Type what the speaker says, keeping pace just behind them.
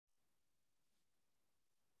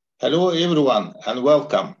Hello everyone and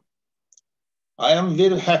welcome. I am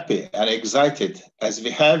very happy and excited as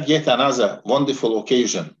we have yet another wonderful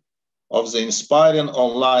occasion of the inspiring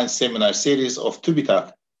online seminar series of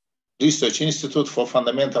TÜBİTAK Research Institute for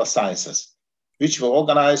Fundamental Sciences, which we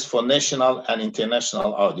organize for national and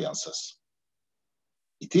international audiences.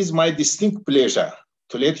 It is my distinct pleasure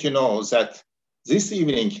to let you know that this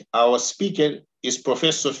evening our speaker is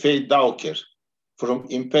Professor Fay Dowker from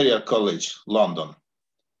Imperial College, London.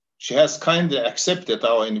 She has kindly accepted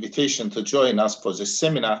our invitation to join us for this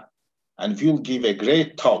seminar and will give a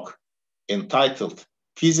great talk entitled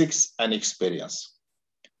Physics and Experience.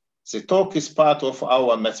 The talk is part of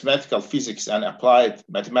our Mathematical Physics and Applied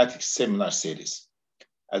Mathematics seminar series.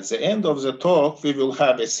 At the end of the talk, we will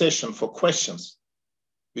have a session for questions,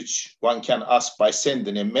 which one can ask by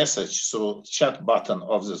sending a message through the chat button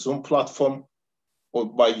of the Zoom platform or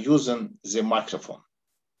by using the microphone.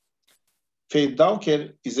 Fay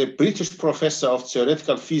Dowker is a British professor of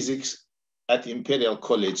theoretical physics at Imperial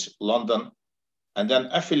College, London, and an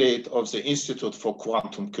affiliate of the Institute for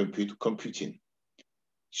Quantum Computing.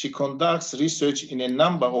 She conducts research in a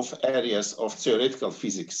number of areas of theoretical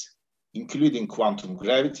physics, including quantum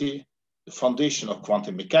gravity, the foundation of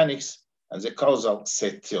quantum mechanics, and the Causal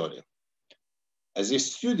Set Theory. As a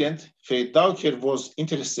student, Fay Dowker was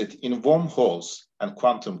interested in wormholes and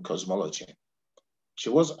quantum cosmology. She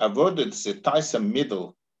was awarded the Tyson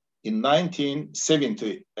Medal in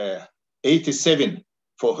 1987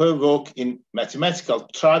 for her work in mathematical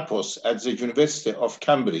tripods at the University of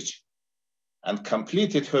Cambridge and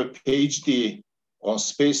completed her PhD on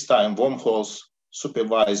spacetime wormholes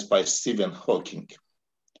supervised by Stephen Hawking.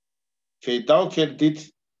 Fay Dowker did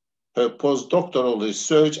her postdoctoral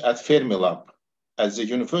research at Fermilab at the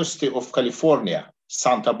University of California,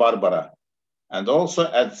 Santa Barbara, and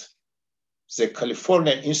also at the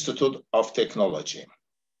California Institute of Technology.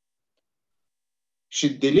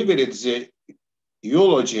 She delivered the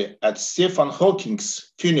eulogy at Stephen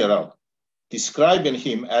Hawking's funeral, describing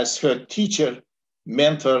him as her teacher,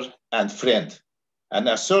 mentor, and friend, and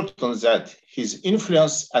asserting that his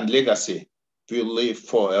influence and legacy will live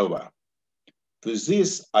forever. With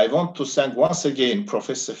this, I want to thank once again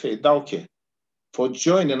Professor Fay Dowker for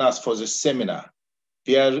joining us for this seminar.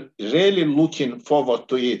 We are really looking forward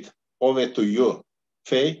to it. Over to you,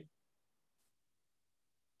 Fay.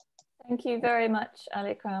 Thank you very much,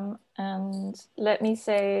 Alikram. And let me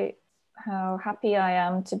say how happy I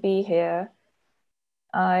am to be here.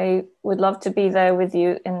 I would love to be there with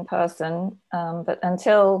you in person, but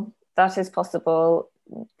until that is possible,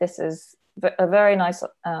 this is a very nice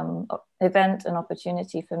event and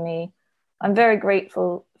opportunity for me. I'm very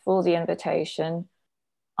grateful for the invitation.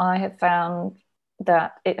 I have found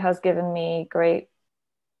that it has given me great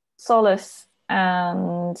solace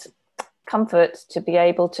and comfort to be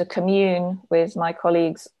able to commune with my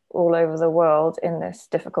colleagues all over the world in this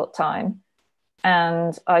difficult time.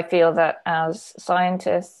 And I feel that as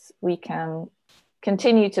scientists, we can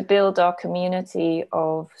continue to build our community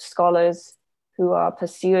of scholars who are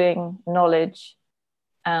pursuing knowledge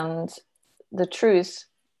and the truth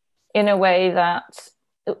in a way that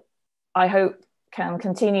I hope can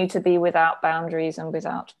continue to be without boundaries and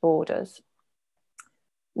without borders.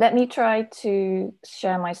 Let me try to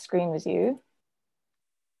share my screen with you.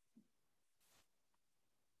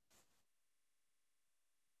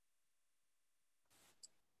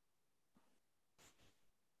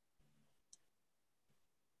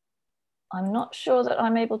 I'm not sure that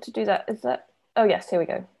I'm able to do that. Is that? Oh yes, here we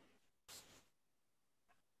go.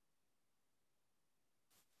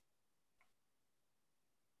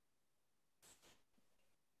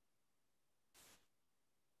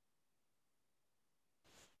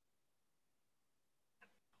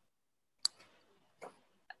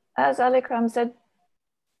 As Alikram said,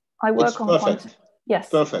 I work on quantum. Yes.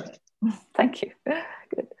 Perfect. Thank you.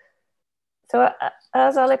 Good. So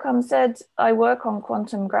as Alikram said, I work on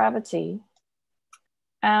quantum gravity.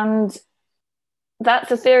 And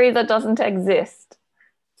that's a theory that doesn't exist.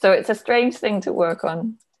 So it's a strange thing to work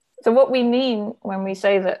on. So what we mean when we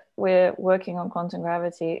say that we're working on quantum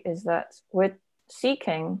gravity is that we're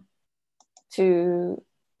seeking to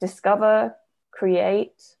discover,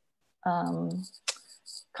 create,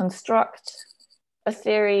 construct a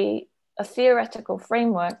theoretical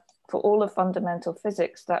framework for all of fundamental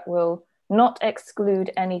physics that will not exclude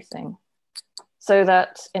anything. So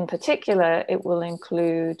that in particular, it will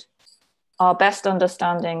include our best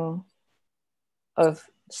understanding of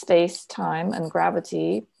space, time, and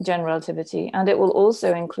gravity, general relativity, and it will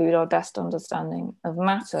also include our best understanding of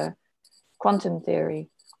matter, quantum theory.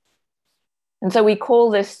 And so we call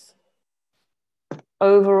this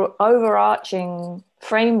overarching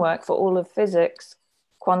framework for all of physics,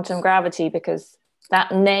 quantum gravity, because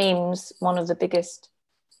that names one of the biggest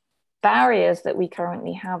barriers that we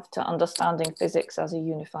currently have to understanding physics as a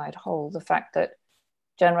unified whole. The fact that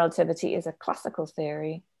general relativity is a classical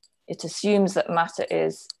theory, it assumes that matter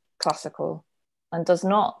is classical and does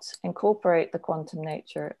not incorporate the quantum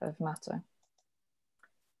nature of matter.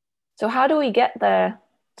 So how do we get there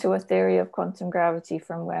to a theory of quantum gravity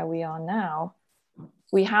from where we are now?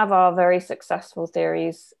 We have our very successful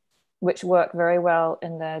theories which work very well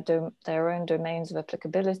in their own domains of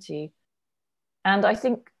applicability. And I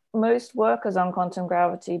think most workers on quantum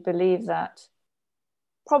gravity believe that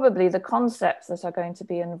probably the concepts that are going to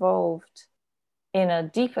be involved in a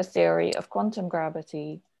deeper theory of quantum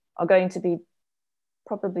gravity are going to be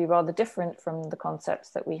probably rather different from the concepts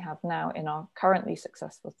that we have now in our currently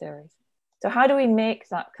successful theories. So how do we make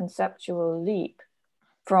that conceptual leap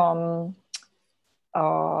from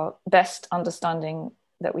our best understanding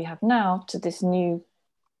that we have now to this new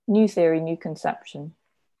theory, new conception?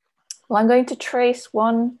 Well, I'm going to trace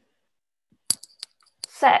one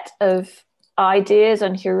set of ideas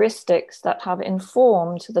and heuristics that have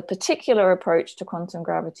informed the particular approach to quantum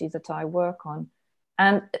gravity that I work on.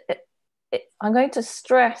 And I'm going to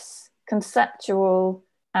stress conceptual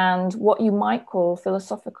and what you might call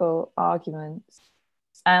philosophical arguments.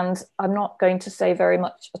 And I'm not going to say very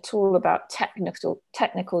much at all about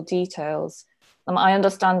technical details. I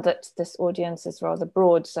understand that this audience is rather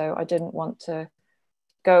broad, so I didn't want to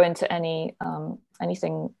go into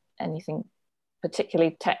anything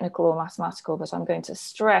particularly technical or mathematical, but I'm going to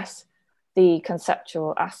stress the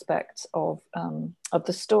conceptual aspects of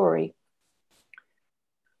the story.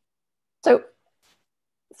 So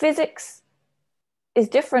physics is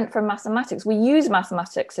different from mathematics. We use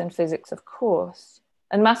mathematics in physics, of course,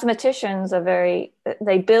 and mathematicians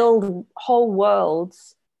they build whole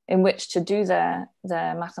worlds in which to do their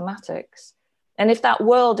mathematics. And if that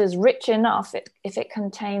world is rich enough, if it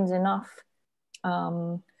contains enough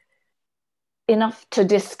to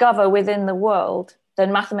discover within the world,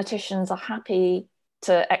 then mathematicians are happy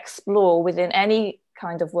to explore within any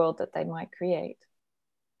kind of world that they might create.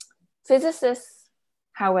 Physicists,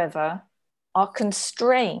 however, are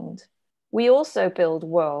constrained. We also build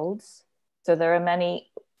worlds. So there are many,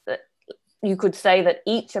 you could say that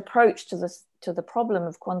each approach to the problem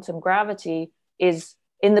of quantum gravity is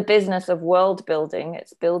in the business of world building.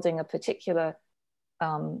 It's building a particular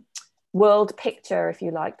world picture, if you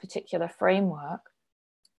like, particular framework.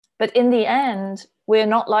 But in the end, we're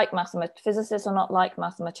not like physicists are not like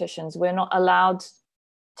mathematicians. We're not allowed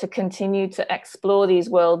to continue to explore these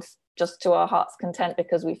worlds just to our heart's content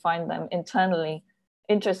because we find them internally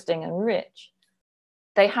interesting and rich.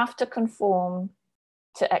 They have to conform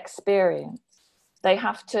to experience. They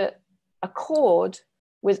have to accord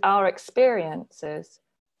with our experiences.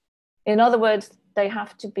 In other words, they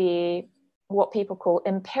have to be what people call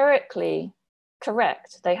empirically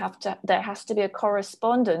correct. There has to be a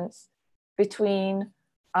correspondence between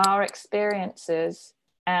our experiences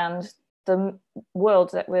and the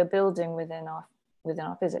world that we're building within our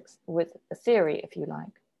physics, with a theory, if you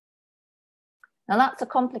like. Now that's a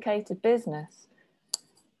complicated business.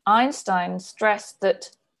 Einstein stressed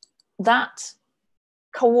that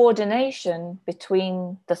coordination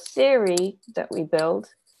between the theory that we build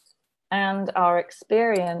and our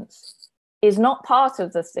experience is not part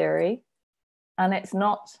of the theory, and it's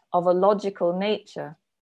not of a logical nature.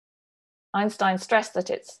 Einstein stressed that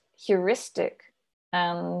it's heuristic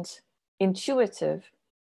and intuitive.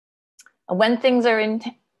 And when things are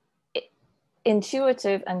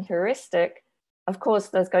intuitive and heuristic, of course,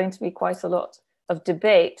 there's going to be quite a lot of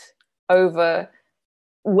debate over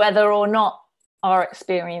whether or not our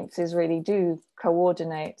experiences really do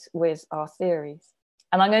coordinate with our theories.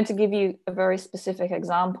 And I'm going to give you a very specific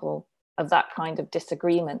example of that kind of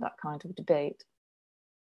disagreement, that kind of debate.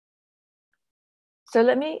 So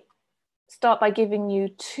let me start by giving you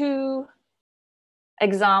two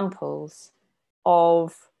examples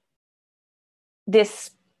of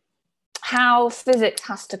this, how physics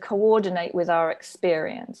has to coordinate with our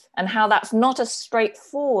experience and how that's not as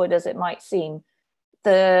straightforward as it might seem.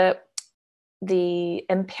 The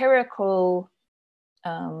empirical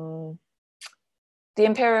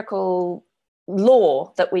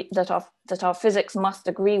law that our physics must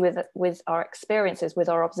agree with our experiences, with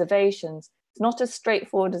our observations, it's not as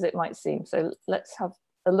straightforward as it might seem. So let's have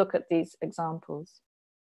a look at these examples.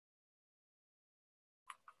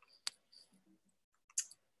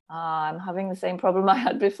 I'm having the same problem I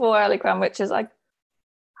had before, Alikram, which is I'm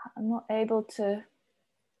not able to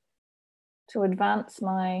advance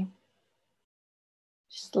my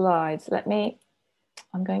slides.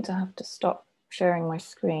 I'm going to have to stop sharing my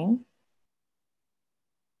screen.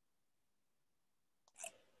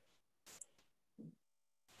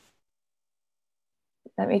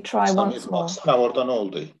 Let me try once more. Oradan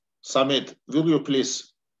oldu. Samit, will you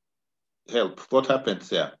please help? What happened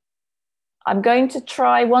there? I'm going to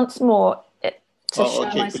try once more to share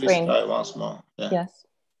my please screen. Try once more. Yeah. Yes.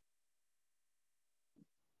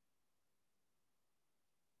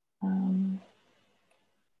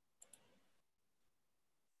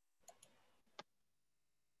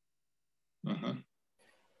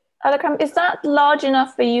 Alikram, is that large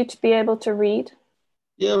enough for you to be able to read?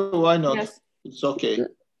 Yeah, why not? Yes. It's okay.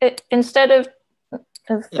 Instead of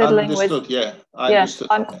fiddling understood, with... Yeah, I understood.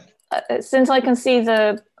 Since I can see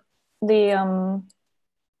the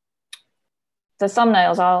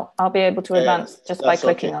thumbnails, I'll be able to advance just by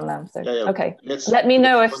clicking on them. So, okay, let me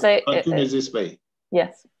know if they... Continue this way.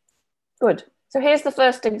 Yes, good. So here's the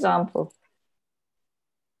first example.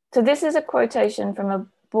 So this is a quotation from a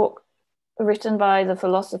book written by the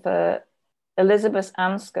philosopher Elizabeth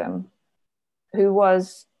Anscombe, who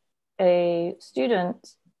was a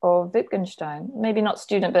student of Wittgenstein. Maybe not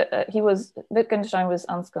student, but Wittgenstein was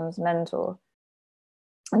Anscombe's mentor.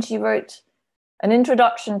 And she wrote an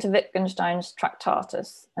introduction to Wittgenstein's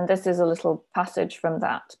Tractatus. And this is a little passage from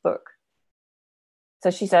that book. So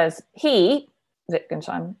she says, he,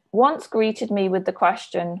 Wittgenstein, once greeted me with the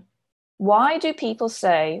question, why do people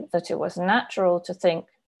say that it was natural to think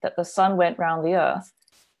that the sun went round the earth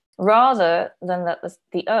rather than that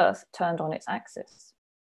the earth turned on its axis?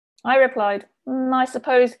 I replied, I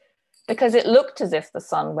suppose because it looked as if the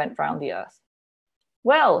sun went round the earth.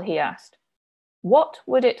 Well, he asked, what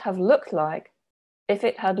would it have looked like if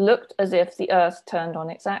it had looked as if the earth turned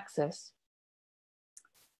on its axis?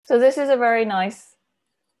 So this is a very nice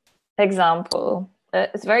example.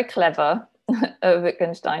 It's very clever of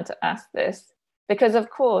Wittgenstein to ask this, because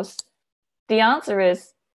of course the answer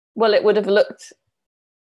is, well, it would have looked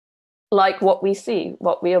like what we see,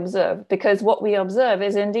 what we observe, because what we observe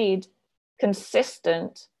is indeed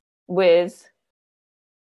consistent with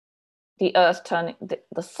the earth turning,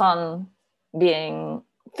 the sun being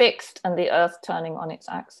fixed and the earth turning on its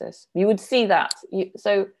axis. You would see that.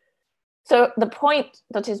 So the point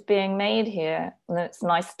that is being made here, and it's a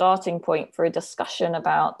nice starting point for a discussion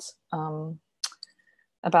about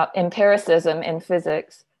empiricism in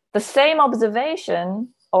physics, the same observation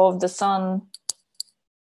of the sun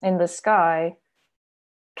in the sky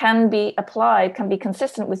can be applied, can be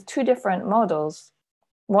consistent with two different models,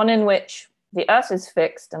 one in which the earth is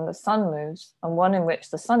fixed and the sun moves, and one in which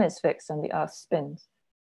the sun is fixed and the earth spins.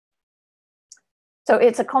 So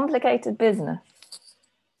it's a complicated business.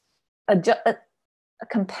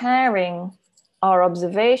 Comparing our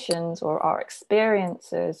observations or our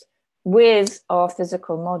experiences with our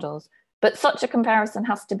physical models. But such a comparison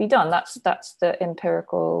has to be done. That's the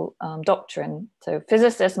empirical doctrine. So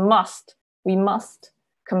physicists must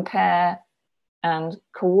compare and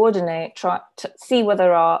coordinate, try to see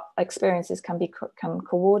whether our experiences can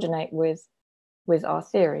coordinate with our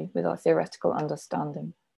theory, with our theoretical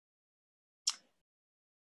understanding.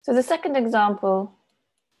 So the second example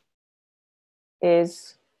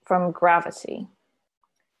is from gravity.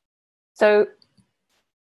 So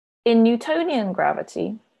in Newtonian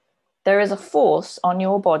gravity, there is a force on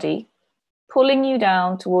your body pulling you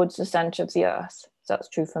down towards the center of the earth. So that's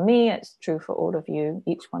true for me, it's true for all of you,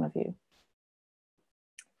 each one of you.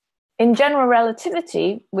 In general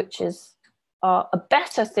relativity, which is a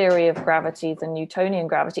better theory of gravity than Newtonian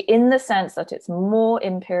gravity, in the sense that it's more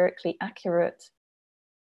empirically accurate,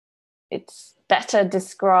 it's better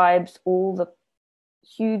describes all the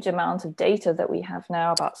huge amount of data that we have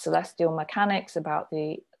now about celestial mechanics, about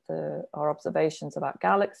our observations about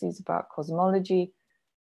galaxies, about cosmology.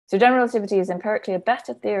 So general relativity is empirically a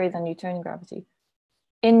better theory than Newtonian gravity.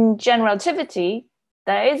 In general relativity,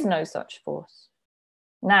 there is no such force.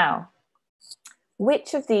 Now,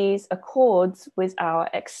 which of these accords with our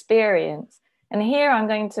experience? And here I'm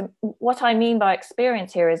going to, what I mean by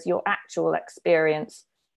experience here is your actual experience,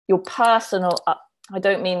 your personal, I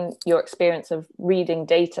don't mean your experience of reading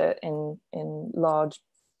data in large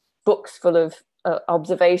books full of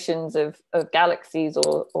observations of galaxies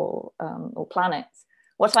or planets.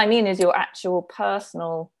 What I mean is your actual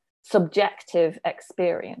personal subjective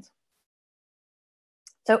experience.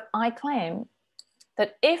 So I claim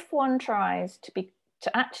that if one tries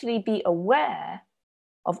to actually be aware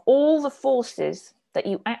of all the forces that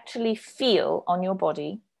you actually feel on your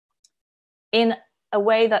body in a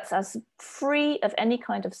way that's as free of any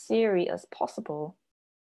kind of theory as possible,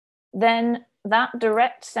 then that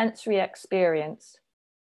direct sensory experience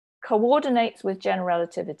coordinates with general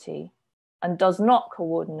relativity and does not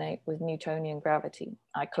coordinate with Newtonian gravity,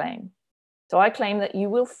 I claim. So I claim that you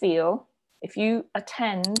will feel, if you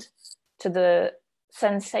attend to the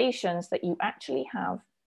sensations that you actually have,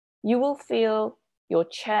 you will feel your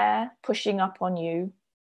chair pushing up on you,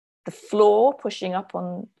 the floor pushing up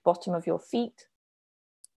on the bottom of your feet.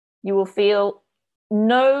 You will feel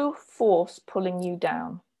no force pulling you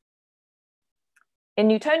down. In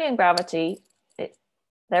Newtonian gravity,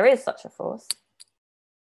 there is such a force,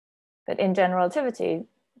 but in general relativity,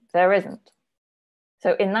 there isn't.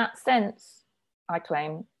 So in that sense, I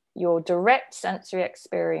claim your direct sensory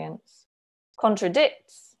experience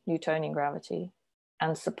contradicts Newtonian gravity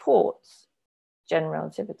and supports general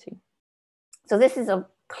relativity. So this is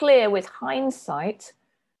clear with hindsight,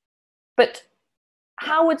 but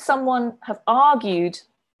how would someone have argued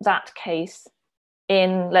that case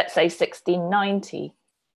in, let's say, 1690?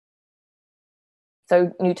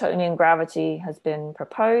 So Newtonian gravity has been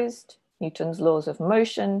proposed, Newton's laws of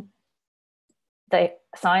motion.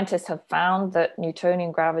 Scientists have found that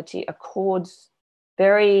Newtonian gravity accords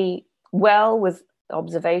very well with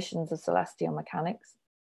observations of celestial mechanics.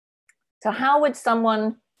 So how would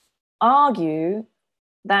someone argue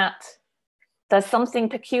that there's something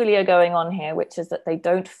peculiar going on here, which is that they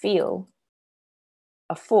don't feel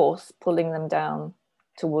a force pulling them down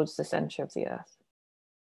towards the center of the Earth?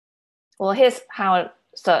 Well, here's how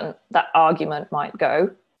that argument might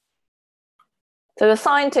go. So the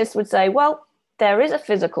scientists would say, well, there is a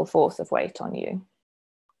physical force of weight on you,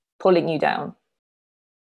 pulling you down.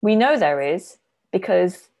 We know there is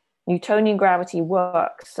because Newtonian gravity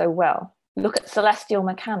works so well. Look at celestial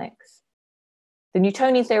mechanics. The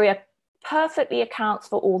Newtonian theory perfectly accounts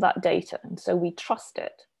for all that data, and so we trust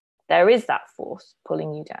it. There is that force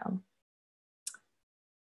pulling you down.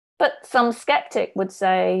 But some skeptic might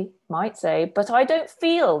say, but I don't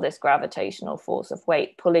feel this gravitational force of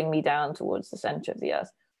weight pulling me down towards the center of the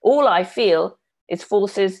Earth. All I feel is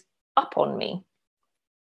forces up on me.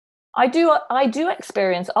 I do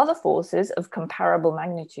experience other forces of comparable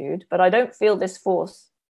magnitude, but I don't feel this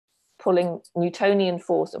Newtonian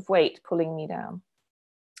force of weight pulling me down.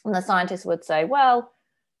 And the scientists would say, well,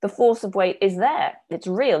 the force of weight is there. It's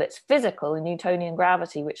real, it's physical in Newtonian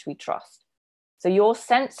gravity, which we trust. So your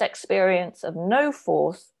sense experience of no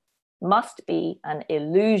force must be an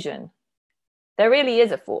illusion. There really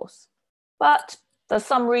is a force, but there's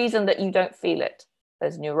some reason that you don't feel it.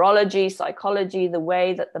 There's neurology, psychology, the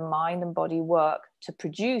way that the mind and body work to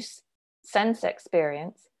produce sense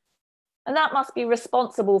experience. And that must be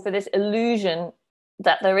responsible for this illusion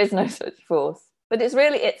that there is no such force. But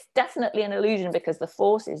it's definitely an illusion because the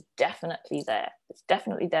force is definitely there. It's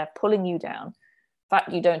definitely there pulling you down. The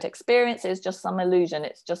fact you don't experience it is just some illusion.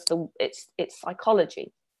 It's just it's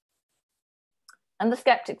psychology. And the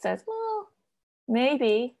skeptic says, well,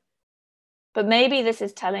 maybe, but maybe this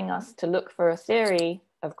is telling us to look for a theory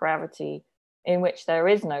of gravity in which there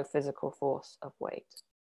is no physical force of weight.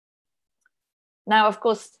 Now, of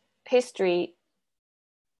course, history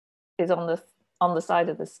is on the side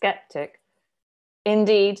of the skeptic.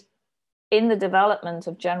 Indeed, in the development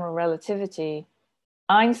of general relativity,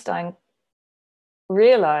 Einstein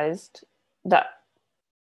realized that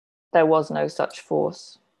there was no such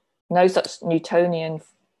force, no such Newtonian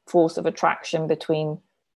force of attraction between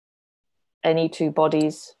any two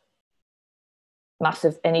bodies,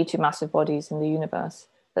 any two massive bodies in the universe,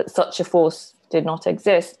 that such a force did not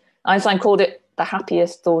exist. Einstein called it the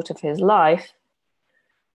happiest thought of his life.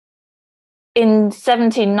 In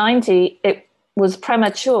 1790, it was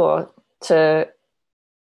premature to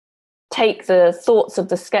take the thoughts of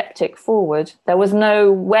the skeptic forward. There was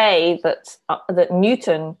no way that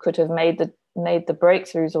Newton could have made the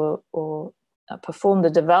breakthroughs or performed the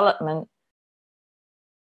development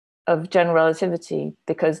of general relativity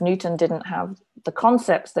because Newton didn't have the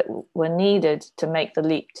concepts that were needed to make the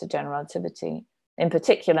leap to general relativity. In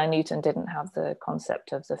particular, Newton didn't have the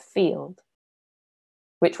concept of the field,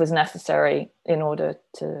 which was necessary in order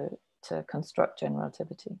to construct general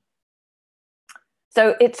relativity.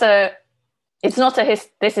 So this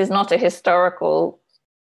is not a historical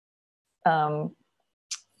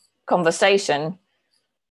conversation.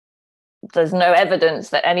 There's no evidence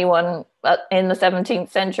that anyone in the 17th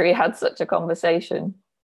century had such a conversation.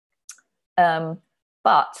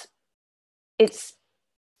 But it's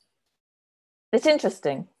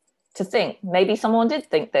interesting to think. Maybe someone did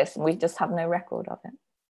think this and we just have no record of it.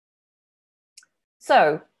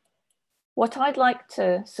 So what I'd like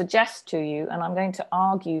to suggest to you, and I'm going to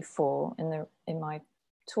argue for in my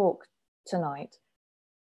talk tonight,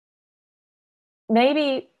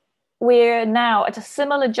 maybe we're now at a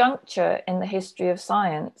similar juncture in the history of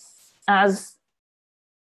science as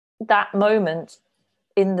that moment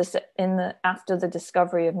after the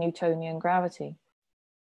discovery of Newtonian gravity.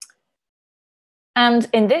 And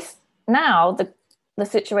in this now, the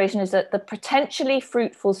situation is that the potentially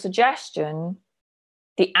fruitful suggestion,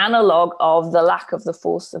 the analog of the lack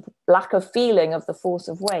of feeling of the force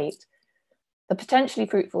of weight, the potentially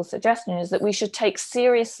fruitful suggestion is that we should take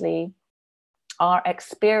seriously our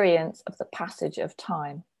experience of the passage of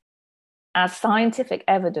time as scientific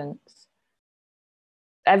evidence.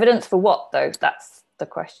 Evidence for what, though? That's the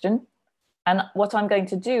question. And what I'm going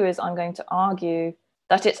to do is I'm going to argue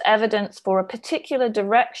that it's evidence for a particular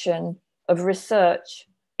direction of research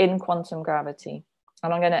in quantum gravity.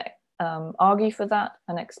 And I'm going to argue for that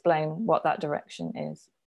and explain what that direction is.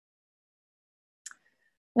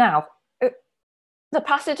 Now, the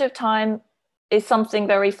passage of time is something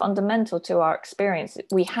very fundamental to our experience.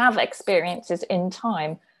 We have experiences in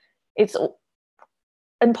time. It's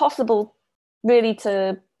impossible really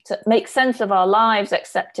to make sense of our lives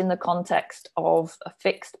except in the context of a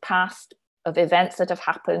fixed past, of events that have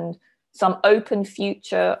happened, some open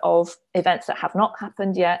future of events that have not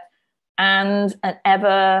happened yet, and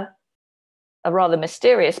a rather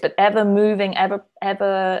mysterious, but ever moving,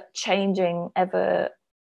 ever changing, ever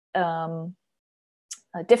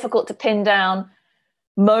difficult to pin down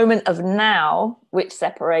moment of now, which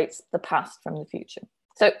separates the past from the future.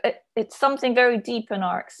 So it's something very deep in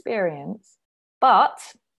our experience, but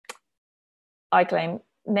I claim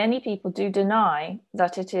many people do deny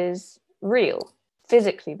that it is real,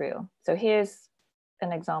 physically real. So here's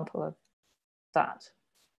an example of that.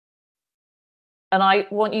 And I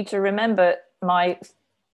want you to remember my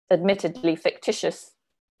admittedly fictitious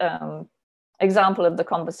example of the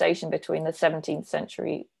conversation between the 17th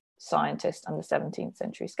century scientist and the 17th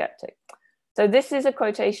century skeptic. So this is a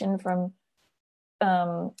quotation from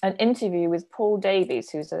an interview with Paul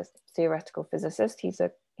Davies, who's a theoretical physicist.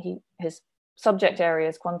 His subject area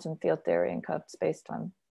is quantum field theory and curved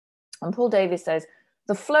spacetime. And Paul Davies says,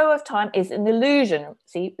 the flow of time is an illusion.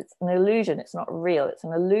 See, it's an illusion. It's not real. It's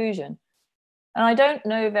an illusion. And I don't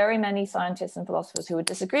know very many scientists and philosophers who would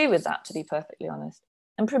disagree with that, to be perfectly honest.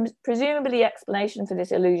 And presumably the explanation for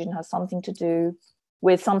this illusion has something to do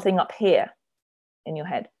with something up here in your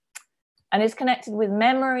head. And it's connected with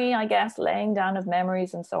memory, I guess, laying down of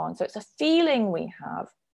memories and so on. So it's a feeling we have,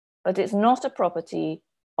 but it's not a property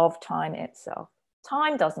of time itself.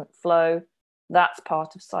 Time doesn't flow. That's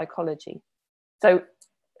part of psychology. So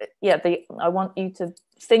yeah, I want you to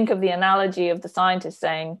think of the analogy of the scientist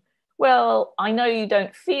saying, well, I know you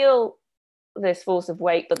don't feel this force of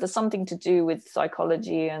weight, but there's something to do with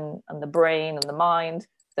psychology and the brain and the mind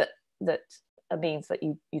that means that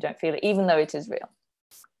you don't feel it, even though it is real.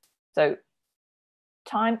 So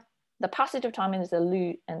time, the passage of time is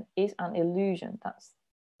an illusion. That's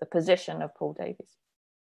the position of Paul Davies.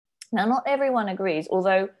 Now, not everyone agrees,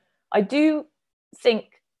 although I do think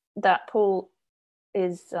that Paul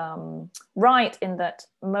is right in that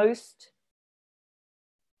most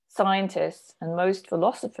scientists and most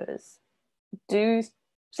philosophers do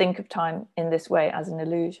think of time in this way as an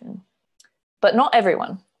illusion, but not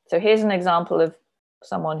everyone. So here's an example of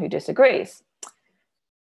someone who disagrees.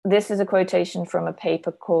 This is a quotation from a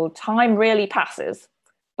paper called Time Really Passes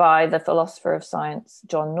by the philosopher of science,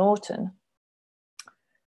 John Norton.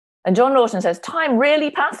 And John Norton says, time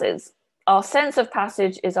really passes. Our sense of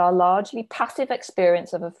passage is our largely passive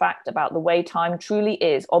experience of a fact about the way time truly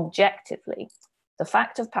is, objectively. The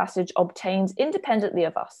fact of passage obtains independently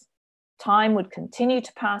of us. Time would continue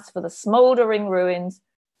to pass for the smouldering ruins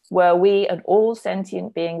were we and all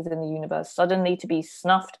sentient beings in the universe suddenly to be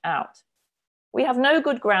snuffed out. We have no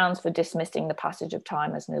good grounds for dismissing the passage of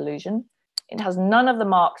time as an illusion. It has none of the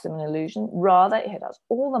marks of an illusion. Rather, it has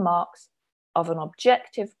all the marks of an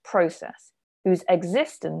objective process whose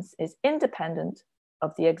existence is independent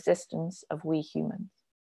of the existence of we humans.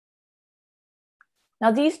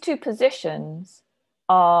 Now, these two positions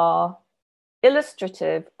are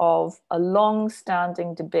illustrative of a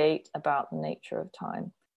long-standing debate about the nature of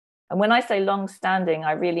time. And when I say long-standing,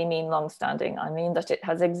 I really mean long-standing. I mean that it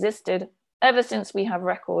has existed ever since we have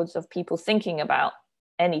records of people thinking about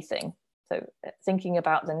anything. So thinking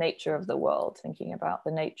about the nature of the world, thinking about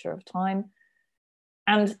the nature of time.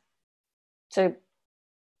 And to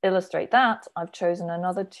illustrate that, I've chosen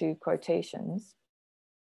another two quotations,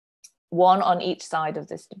 one on each side of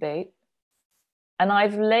this debate. And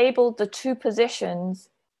I've labeled the two positions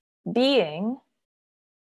being,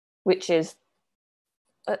 which is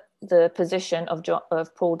the position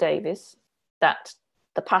of Paul Davies, that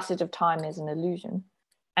the passage of time is an illusion,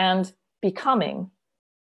 and becoming,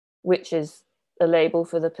 which is a label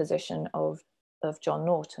for the position of John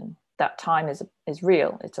Norton, that time is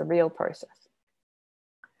real. It's a real process.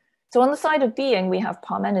 So on the side of being, we have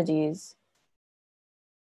Parmenides.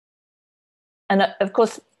 And of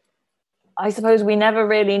course, I suppose we never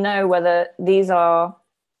really know whether these are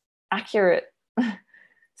accurate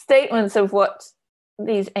statements of what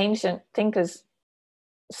these ancient thinkers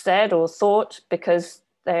said or thought, because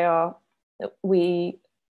we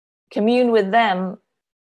commune with them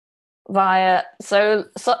via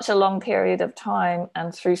such a long period of time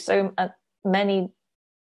and through so many,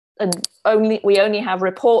 and we only have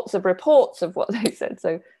reports of what they said.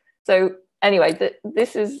 So anyway,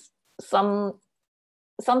 this is some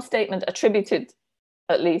statement attributed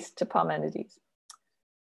at least to Parmenides.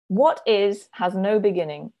 What is has no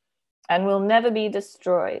beginning and will never be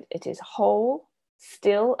destroyed. It is whole,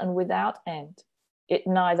 still, and without end. It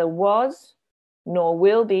neither was nor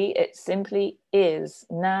will be. It simply is,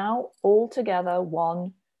 now altogether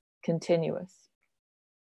one, continuous.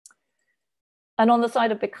 And on the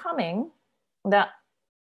side of becoming, that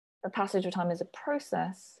the passage of time is a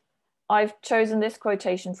process, I've chosen this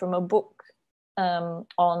quotation from a book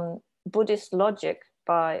on Buddhist logic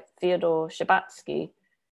by Fyodor Shabatsky.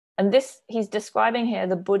 And he's describing here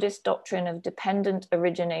the Buddhist doctrine of dependent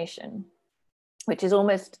origination, which is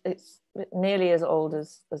it's nearly as old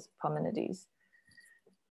as Parmenides.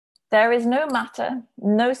 There is no matter,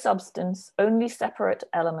 no substance, only separate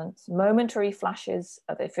elements, momentary flashes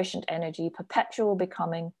of efficient energy, perpetual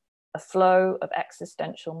becoming, a flow of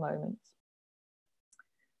existential moments.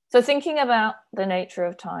 So thinking about the nature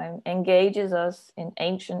of time engages us in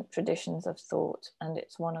ancient traditions of thought, and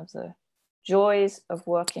it's one of the joys of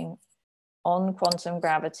working on quantum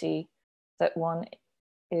gravity that one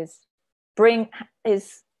is bringing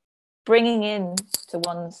in to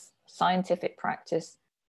one's scientific practice,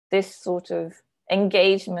 this sort of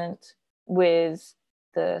engagement with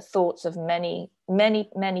the thoughts of many, many,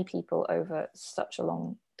 many people over such a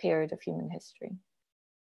long period of human history.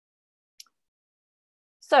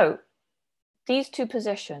 So these two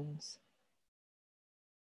positions,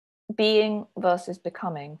 being versus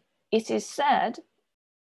becoming, it is said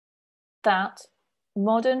that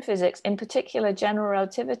modern physics, in particular general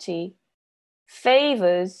relativity,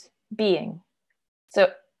 favors being.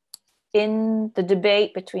 So in the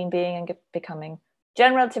debate between being and becoming,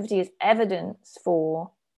 general relativity is evidence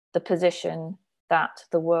for the position that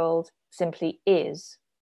the world simply is.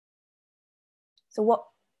 So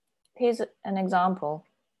here's an example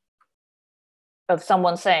of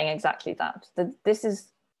someone saying exactly that. This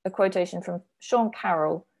is a quotation from Sean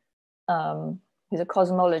Carroll, who's a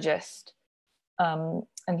cosmologist, and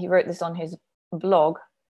he wrote this on his blog.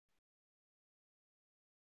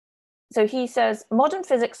 So he says, modern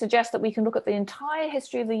physics suggests that we can look at the entire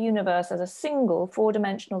history of the universe as a single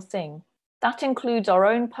four-dimensional thing. That includes our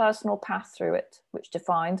own personal path through it, which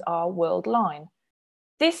defines our world line.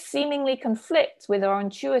 This seemingly conflicts with our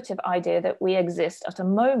intuitive idea that we exist at a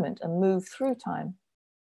moment and move through time.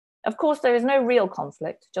 Of course, there is no real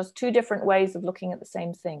conflict, just two different ways of looking at the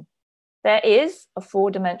same thing. There is a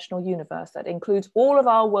four-dimensional universe that includes all of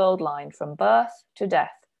our world line from birth to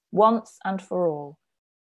death, once and for all.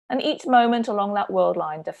 And each moment along that world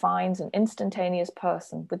line defines an instantaneous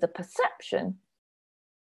person with the perception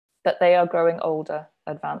that they are growing older,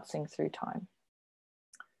 advancing through time.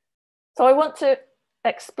 So I want to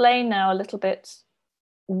explain now a little bit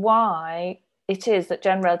why it is that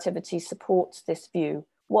general relativity supports this view,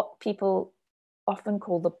 what people often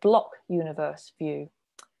call the block universe view.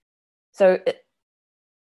 So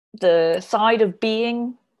the side of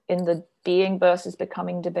being in the being versus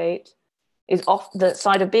becoming debate is the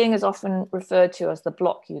side of being is often referred to as the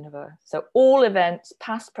block universe. So all events,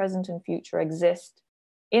 past, present, and future, exist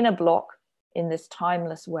in a block in this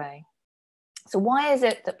timeless way. So why is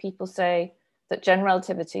it that people say that general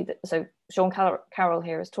relativity, so Sean Carroll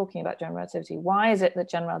here is talking about general relativity, why is it that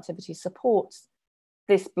general relativity supports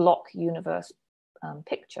this block universe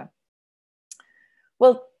picture?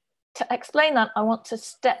 Well, to explain that, I want to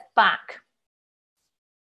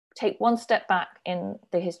take one step back in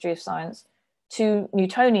the history of science to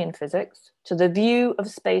Newtonian physics, to the view of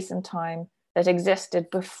space and time that existed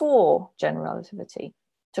before general relativity,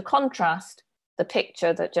 to contrast the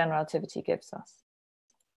picture that general relativity gives us.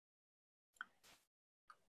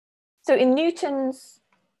 So in Newton's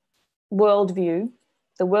worldview,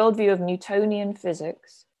 the worldview of Newtonian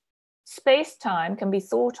physics, space-time can be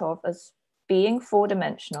thought of as being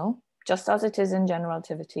four-dimensional, just as it is in general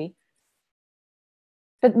relativity.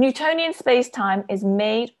 But Newtonian space-time is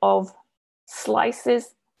made of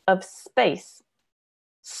slices of space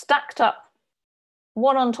stacked up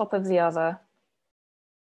one on top of the other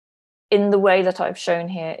in the way that I've shown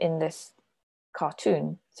here in this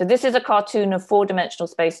cartoon. So this is a cartoon of 4-dimensional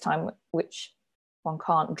space-time, which one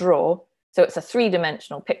can't draw. So it's a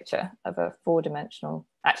 3-dimensional picture of a 4-dimensional,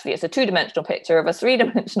 actually it's a 2-dimensional picture of a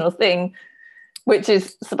 3-dimensional thing, which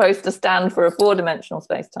is supposed to stand for a 4-dimensional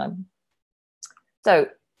space-time. So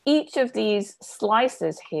each of these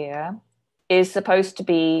slices here is supposed to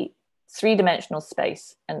be 3-dimensional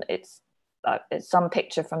space, and it's some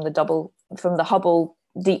picture from the Hubble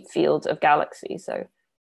deep field of galaxies.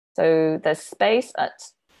 So there's space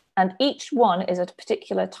and each one is at a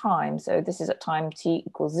particular time. So this is at time t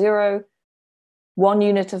equals 0. 1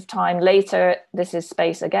 unit of time later, this is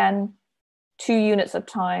space again. 2 units of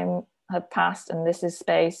time have passed, and this is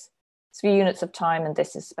space. 3 units of time, and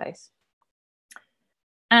this is space.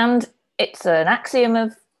 And it's an axiom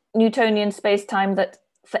of Newtonian space-time that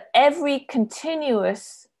for every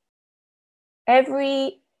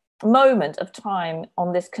moment of time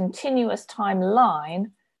on this continuous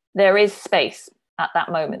timeline, there is space at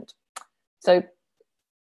that moment. So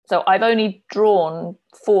I've only drawn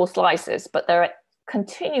 4 slices, but there are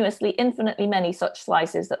continuously infinitely many such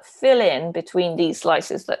slices that fill in between these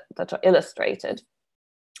slices that are illustrated.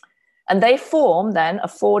 And they form then a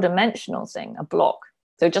 4-dimensional thing, a block.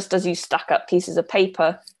 So just as you stack up pieces of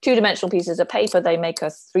paper, 2-dimensional pieces of paper, they make a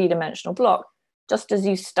 3-dimensional block. Just as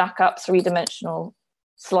you stack up 3-dimensional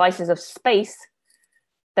slices of space,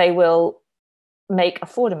 they will make a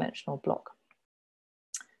 4-dimensional block.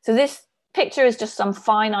 So this picture is just some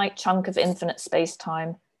finite chunk of infinite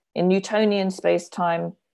space-time. In Newtonian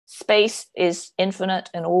space-time, space is infinite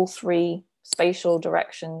in all 3 spatial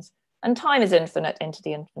directions, and time is infinite into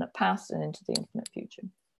the infinite past and into the infinite future.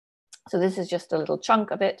 So this is just a little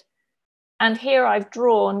chunk of it. And here I've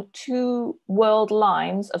drawn 2 world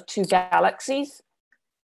lines of 2 galaxies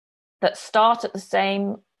that start at the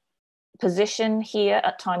same position here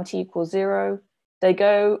at time t equals 0. They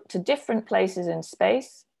go to different places in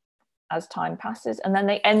space as time passes, and then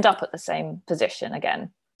they end up at the same position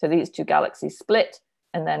again. So these 2 galaxies split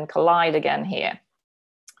and then collide again here.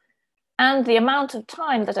 And the amount of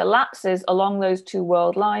time that elapses along those 2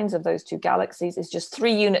 world lines of those 2 galaxies is just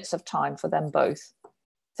 3 units of time for them both.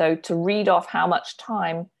 So to read off how much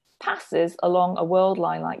time passes along a world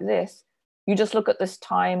line like this, you just look at this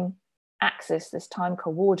time axis, this time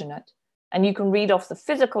coordinate, and you can read off the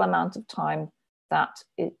physical amount of time that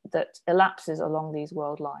elapses along these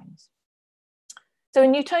world lines. So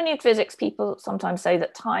in Newtonian physics, people sometimes say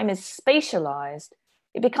that time is spatialized.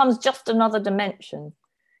 It becomes just another dimension.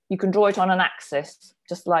 You can draw it on an axis,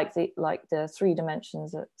 just like the 3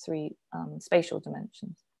 dimensions at 3 spatial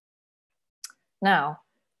dimensions. Now,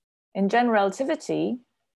 in general relativity,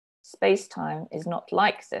 space-time is not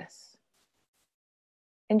like this.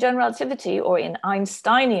 In general relativity, or in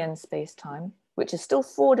Einsteinian space-time, which is still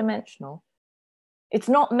 4-dimensional, it's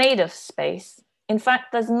not made of space. In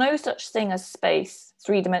fact, there's no such thing as space,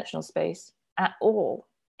 3-dimensional space, at all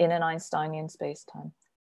in an Einsteinian space-time.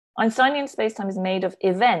 Einsteinian space-time is made of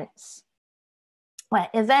events. Well,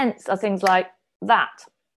 events are things like that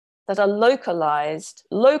are localized,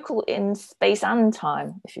 local in space and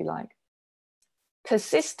time, if you like.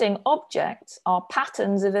 Persisting objects are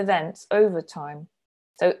patterns of events over time.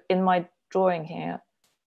 So in my drawing here,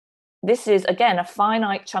 this is, again, a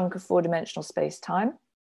finite chunk of 4-dimensional space-time.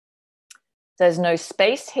 There's no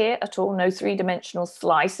space here at all, no 3-dimensional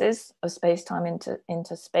slices of space-time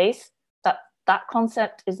into space. That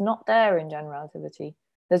concept is not there in general relativity.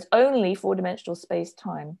 There's only 4-dimensional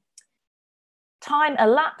space-time. Time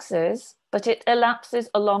elapses, but it elapses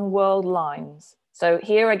along world lines. So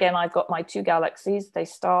here again, I've got my 2 galaxies. They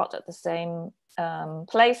start at the same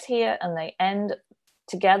place here and they end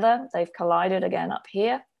together. They've collided again up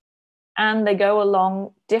here. And they go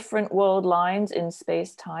along different world lines in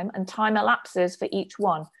space-time, and time elapses for each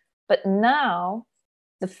one. But now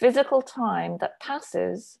the physical time that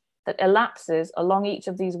passes, that elapses along each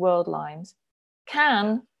of these world lines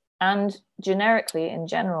can, and generically in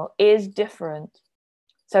general, is different.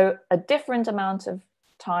 So a different amount of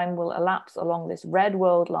time will elapse along this red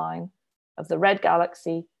world line of the red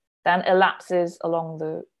galaxy than elapses along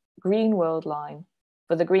the green world line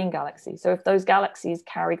for the green galaxy. So if those galaxies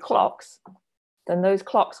carry clocks, then those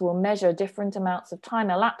clocks will measure different amounts of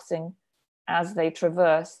time elapsing as they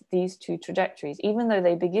traverse these 2 trajectories, even though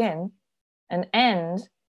they begin and end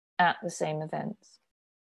at the same events.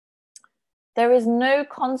 There is no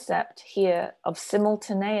concept here of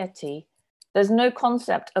simultaneity. There's no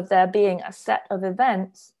concept of there being a set of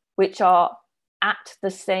events which are at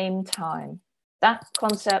the same time. That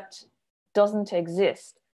concept doesn't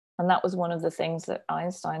exist. And that was one of the things that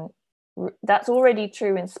that's already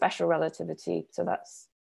true in special relativity. So that's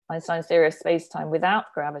Einstein's theory of space-time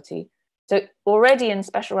without gravity. So already in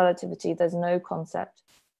special relativity, there's no concept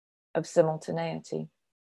of simultaneity.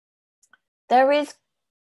 There is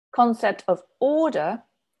concept of order,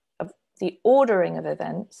 of the ordering of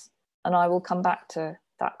events, and I will come back to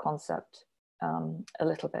that concept a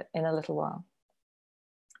little bit in a little while.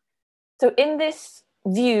 So in this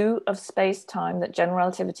view of space-time that general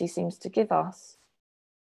relativity seems to give us,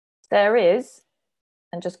 there is,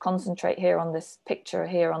 and just concentrate here on this picture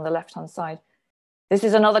here on the left-hand side, this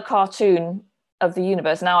is another cartoon of the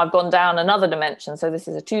universe. Now I've gone down another dimension, so this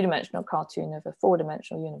is a two-dimensional cartoon of a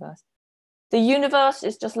four-dimensional universe. The universe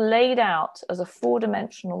is just laid out as a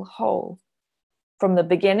four-dimensional whole, from the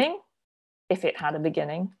beginning, if it had a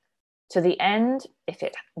beginning, to the end, if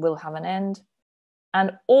it will have an end.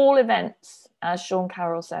 And all events, as Sean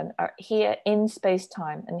Carroll said, are here in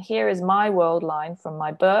space-time. And here is my world line from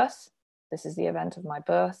my birth. This is the event of my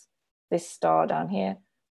birth, this star down here.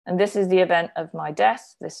 And this is the event of my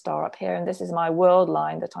death, this star up here. And this is my world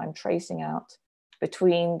line that I'm tracing out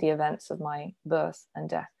between the events of my birth and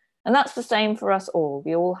death. And that's the same for us all.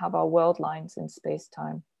 We all have our world lines in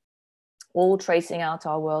space-time, all tracing out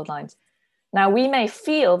our world lines. Now, we may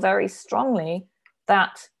feel very strongly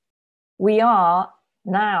that we are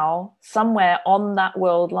now somewhere on that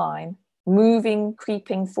world line, moving,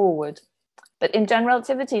 creeping forward. But in general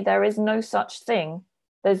relativity, there is no such thing.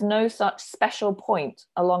 There's no such special point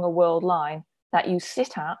along a world line that you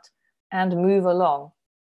sit at and move along.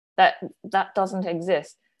 That doesn't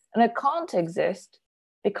exist. And it can't exist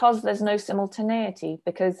because there's no simultaneity.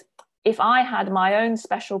 Because if I had my own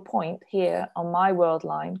special point here on my world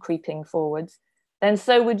line creeping forwards, then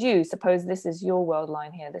so would you. Suppose this is your world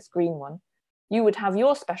line here, this green one. You would have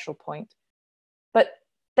your special point. But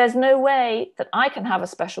there's no way that I can have a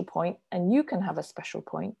special point and you can have a special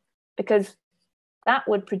point, because that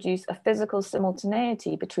would produce a physical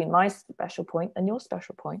simultaneity between my special point and your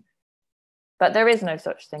special point. But there is no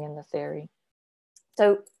such thing in the theory.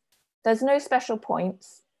 So there's no special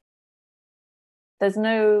points. There's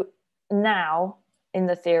no now in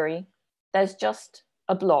the theory. There's just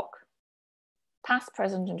a block. Past,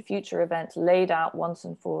 present, and future events laid out once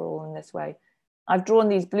and for all in this way. I've drawn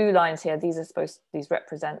these blue lines here. These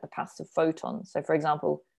represent the paths of photons. So for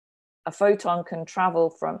example, a photon can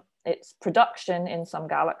travel from its production in some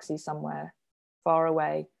galaxy somewhere far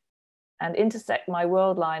away and intersect my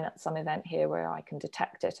world line at some event here where I can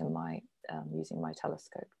detect it in my, using my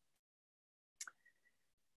telescope.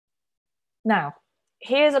 Now,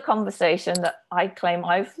 here's a conversation that I claim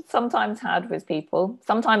I've sometimes had with people,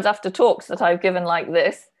 sometimes after talks that I've given like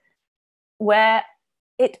this,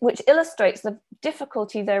 which illustrates the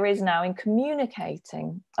difficulty there is now in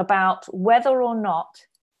communicating about whether or not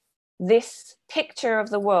this picture of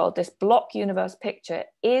the world, this block universe picture,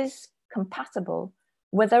 is compatible,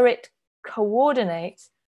 whether it coordinates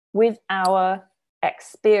with our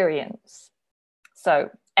experience. So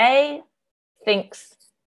A thinks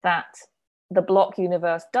that the block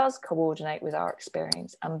universe does coordinate with our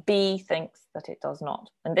experience, and B thinks that it does not.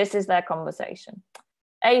 And this is their conversation.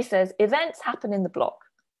 A says, events happen in the block.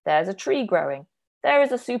 There's a tree growing. There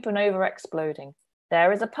is a supernova exploding.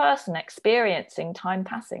 There is a person experiencing time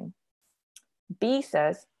passing. B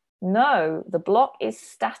says, no, the block is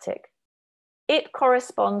static. It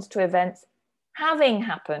corresponds to events having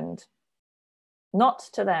happened, not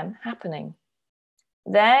to them happening.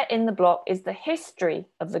 There in the block is the history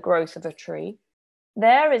of the growth of a tree.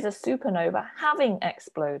 There is a supernova having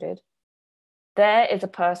exploded. There is a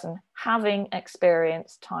person having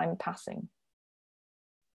experienced time passing.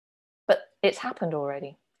 But it's happened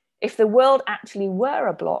already. If the world actually were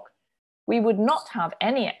a block, we would not have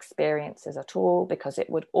any experiences at all because it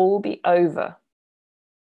would all be over.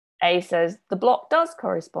 A says, the block does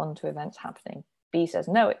correspond to events happening. B says,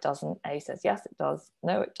 no, it doesn't. A says, yes, it does.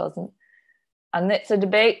 No, it doesn't. And it's a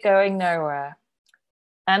debate going nowhere.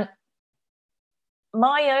 And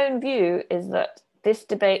my own view is that this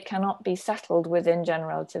debate cannot be settled within general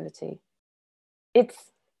relativity.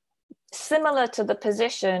 It's similar to the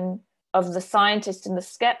position of the scientist and the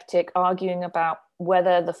skeptic arguing about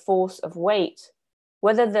whether the force of weight,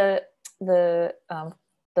 whether the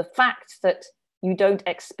fact that you don't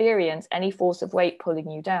experience any force of weight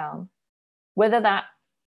pulling you down, whether that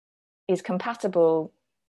is compatible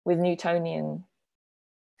with Newtonian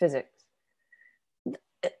physics.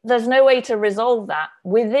 There's no way to resolve that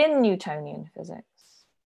within Newtonian physics.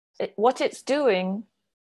 What it's doing,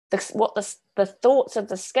 what the thoughts of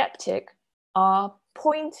the skeptic are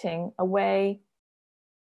pointing away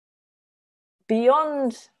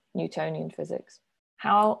beyond Newtonian physics,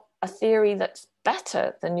 how a theory that's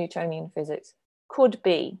better than Newtonian physics could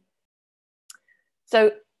be.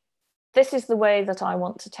 So this is the way that I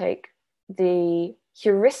want to take the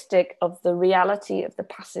heuristic of the reality of the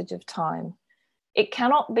passage of time. It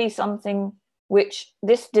cannot be something which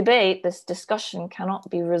this debate, this discussion cannot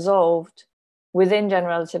be resolved within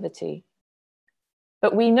general relativity.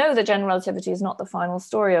 But we know that general relativity is not the final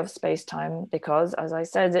story of space-time because, as I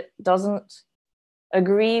said, it doesn't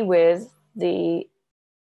agree with the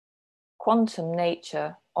quantum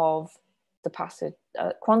nature of the passage,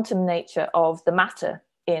 quantum nature of the matter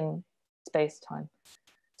in space-time.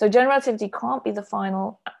 So general relativity can't be the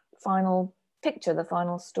final picture, the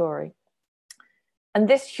final story. And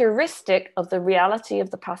this heuristic of the reality of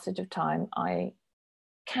the passage of time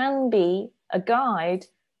can be a guide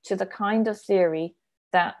to the kind of theory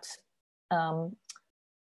that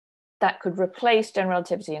that could replace general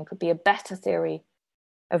relativity and could be a better theory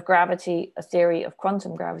of gravity, a theory of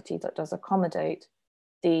quantum gravity that does accommodate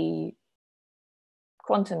the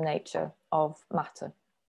quantum nature of matter.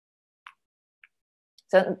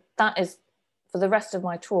 So that is, for the rest of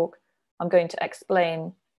my talk, I'm going to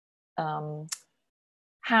explain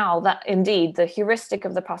how that indeed the heuristic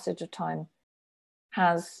of the passage of time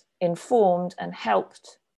has informed and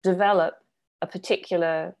helped develop a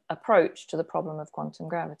particular approach to the problem of quantum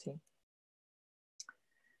gravity.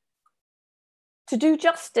 To do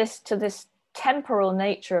justice to this temporal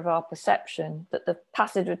nature of our perception, that the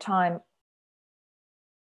passage of time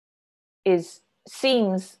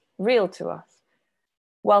seems real to us,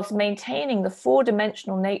 whilst maintaining the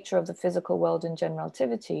four-dimensional nature of the physical world in general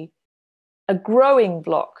relativity, a growing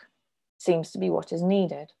block seems to be what is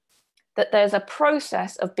needed. That there's a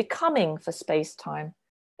process of becoming for space-time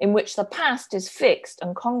in which the past is fixed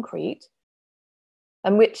and concrete,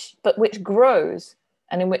 and which grows,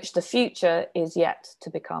 and in which the future is yet to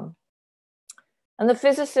become. And the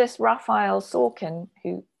physicist Raphael Sorkin,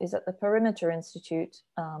 who is at the Perimeter Institute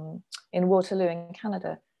in Waterloo in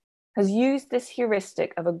Canada, has used this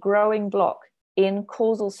heuristic of a growing block in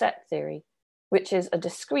causal set theory, which is a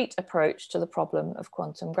discrete approach to the problem of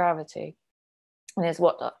quantum gravity, and is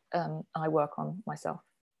what I work on myself.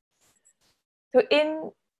 So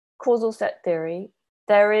in causal set theory,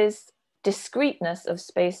 there is discreteness of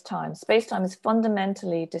space-time. Space-time is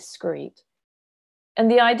fundamentally discrete.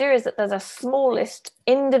 And the idea is that there's a smallest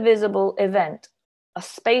indivisible event, a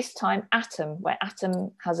space-time atom, where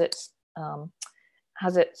atom has its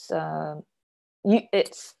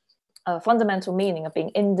fundamental meaning of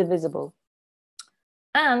indivisible indivisible.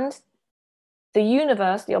 And the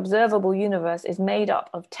universe, the observable universe, is made up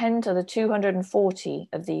of 10 to the 240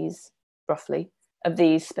 of these, roughly, of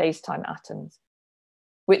these space-time atoms,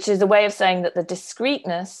 which is a way of saying that the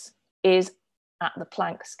discreteness is at the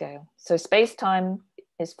Planck scale. So space-time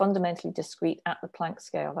is fundamentally discrete at the Planck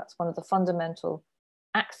scale. That's one of the fundamental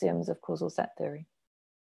axioms of causal set theory.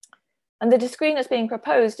 And the discreteness being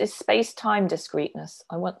proposed is space-time discreteness.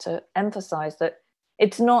 I want to emphasize that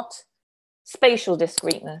it's not spatial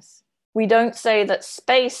discreteness. We don't say that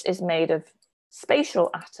space is made of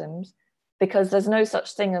spatial atoms because there's no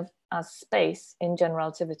such thing as space in general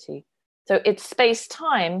relativity. So it's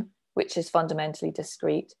space-time which is fundamentally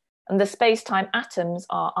discrete, and the space-time atoms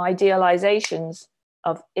are idealizations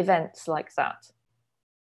of events like that.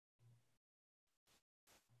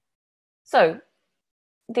 So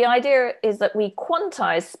the idea is that we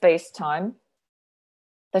quantize space-time,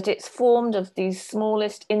 that it's formed of these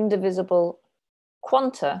smallest indivisible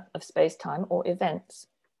quanta of space-time or events.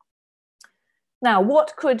 Now,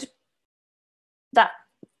 what could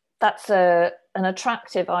that's an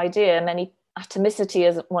attractive idea. Many atomicity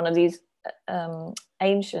is one of these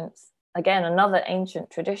ancients, again, another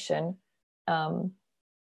ancient tradition. But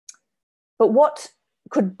what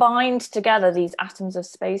could bind together these atoms of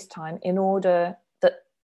space-time in order that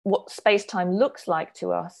what space-time looks like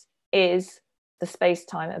to us is the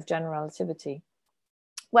space-time of general relativity?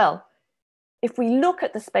 Well, if we look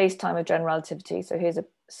at the space-time of general relativity, so here's a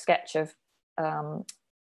sketch of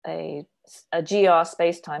a GR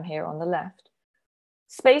space-time here on the left.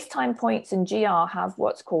 Space-time points in GR have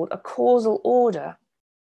what's called a causal order.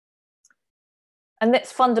 And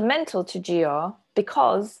that's fundamental to GR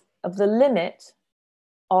because of the limit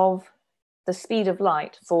of the speed of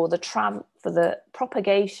light for the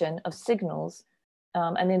propagation of signals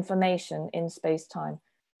and information in space-time.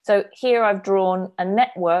 So here I've drawn a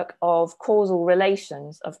network of causal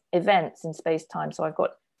relations of events in space-time. So I've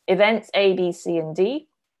got events A, B, C, and D.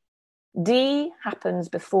 D happens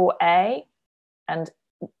before A, and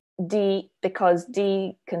D, because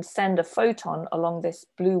D can send a photon along this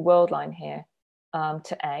blue world line here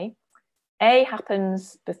to A. A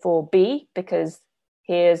happens before B, because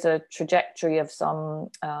here's a trajectory of some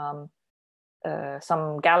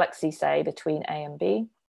galaxy, say, between A and B.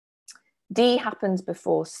 D happens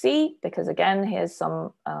before C, because again, here's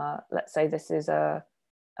some, let's say this is a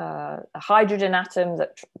hydrogen atom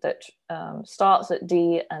that starts at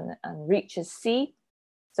D and reaches C.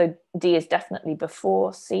 So D is definitely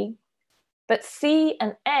before C. But C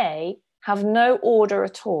and A have no order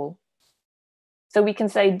at all. So we can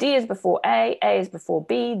say D is before A is before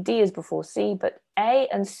B, D is before C, but A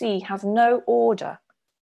and C have no order.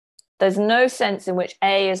 There's no sense in which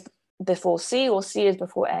A is before C or C is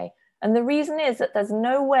before A. And the reason is that there's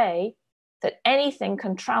no way that anything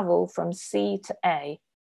can travel from C to A,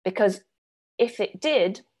 because if it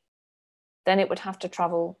did, then it would have to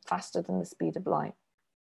travel faster than the speed of light.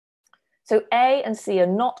 So A and C are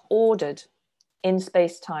not ordered in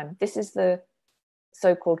space-time. This is the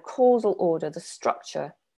so-called causal order, the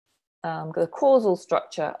structure, the causal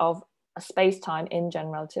structure of a space-time in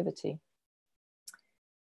general relativity.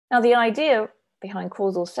 Now, the idea behind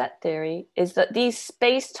causal set theory is that these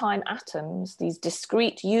space-time atoms, these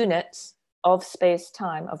discrete units of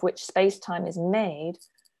space-time, of which space-time is made,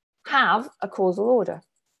 have a causal order.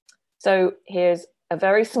 So here's a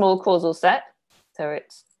very small causal set. So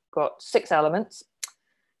it's got 6 elements.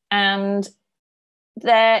 And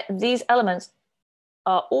these elements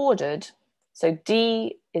are ordered. So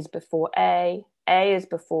D is before A is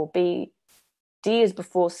before B, D is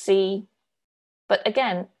before C. But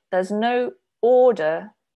again, there's no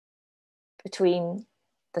order between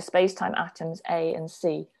the space-time atoms A and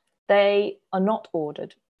C. They are not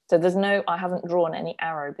ordered. So there's no, I haven't drawn any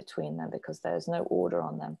arrow between them because there's no order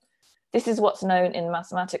on them. This is what's known in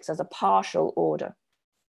mathematics as a partial order.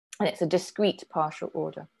 And it's a discrete partial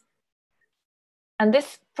order. And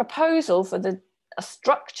this proposal for a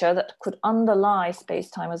structure that could underlie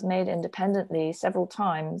space-time was made independently several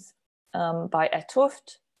times by 't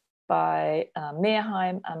Hooft, by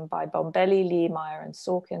Meerheim, and by Bombelli, Lee, Meyer, and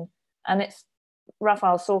Sorkin. And it's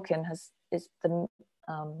Raphael Sorkin is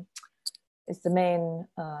the main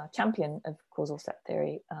champion of causal set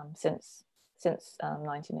theory since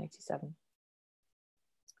 1987.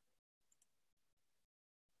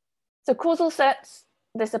 So causal sets,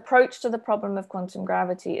 this approach to the problem of quantum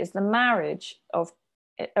gravity is the marriage of,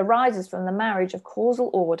 it arises from the marriage of causal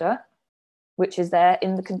order, which is there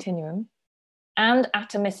in the continuum, and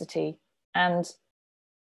atomicity. And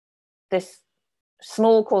this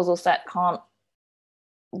small causal set can't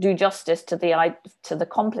do justice to the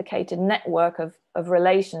complicated network of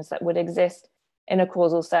relations that would exist in a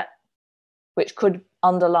causal set, which could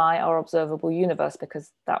underlie our observable universe,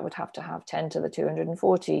 because that would have to have 10 to the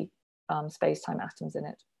 240 space-time atoms in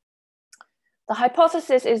it. The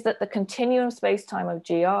hypothesis is that the continuum space-time of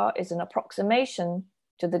GR is an approximation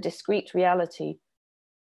to the discrete reality,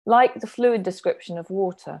 like the fluid description of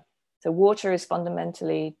water. So water is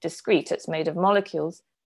fundamentally discrete, it's made of molecules,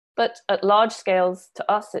 but at large scales,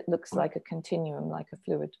 to us, it looks like a continuum, like a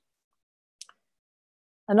fluid.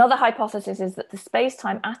 Another hypothesis is that the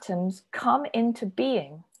space-time atoms come into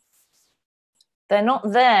being. They're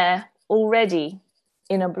not there already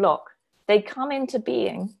in a block. They come into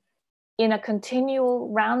being in a continual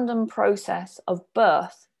random process of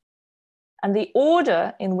birth. And the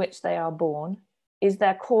order in which they are born is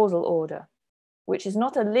their causal order, which is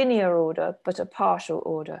not a linear order, but a partial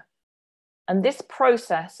order. And this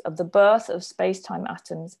process of the birth of space-time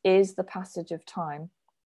atoms is the passage of time.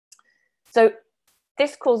 So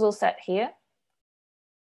this causal set here,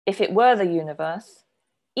 if it were the universe,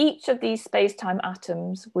 each of these space-time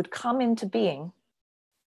atoms would come into being.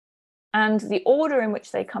 And the order in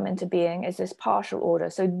which they come into being is this partial order.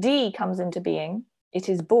 So D comes into being, it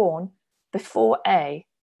is born before A.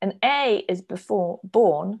 And A is before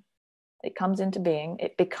born, it comes into being,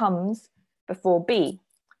 it becomes before B.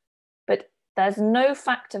 But there's no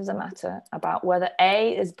fact of the matter about whether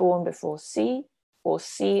A is born before C or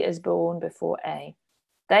C is born before A.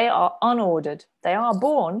 They are unordered. They are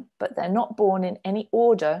born, but they're not born in any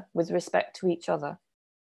order with respect to each other.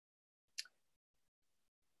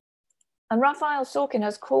 And Raphael Sorkin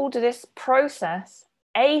has called this process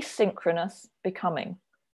asynchronous becoming.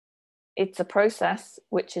 It's a process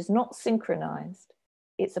which is not synchronized.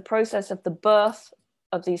 It's a process of the birth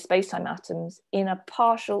of these space-time atoms in a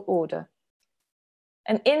partial order.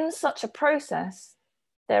 And in such a process,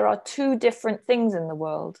 there are 2 different things in the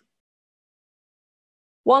world.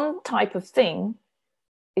 One type of thing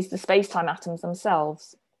is the space-time atoms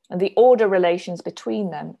themselves and the order relations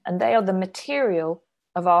between them, and they are the material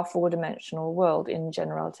of our 4-dimensional world in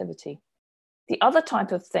general relativity. The other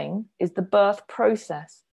type of thing is the birth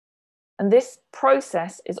process. And this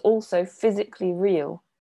process is also physically real.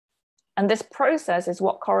 And this process is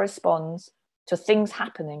what corresponds to things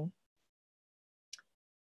happening.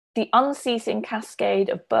 the unceasing cascade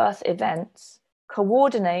of birth events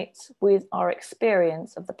coordinates with our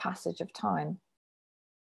experience of the passage of time.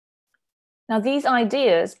 Now, these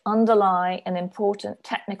ideas underlie an important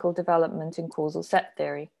technical development in causal set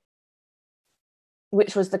theory,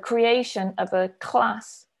 which was the creation of a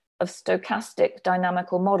class of stochastic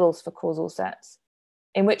dynamical models for causal sets,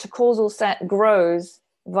 in which a causal set grows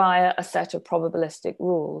via a set of probabilistic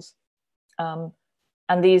rules. And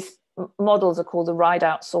these models are called the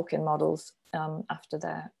Rideout-Sorkin models after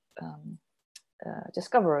their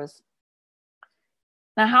discoverers.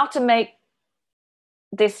 Now, how to make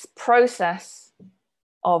this process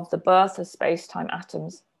of the birth of space-time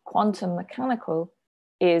atoms quantum mechanical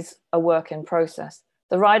is a work in process.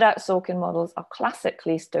 The Rideout-Sorkin models are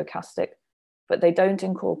classically stochastic, but they don't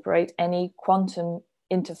incorporate any quantum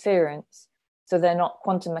interference. So they're not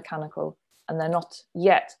quantum mechanical, and they're not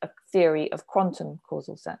yet a theory of quantum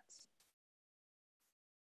causal sets.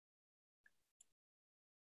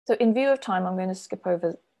 So in view of time, I'm going to skip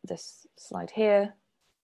over this slide here.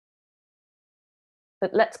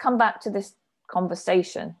 But let's come back to this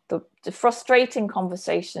conversation, the frustrating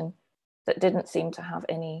conversation that didn't seem to have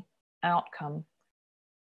any outcome.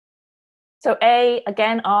 So A,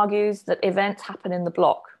 again, argues that events happen in the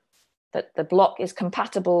block, that the block is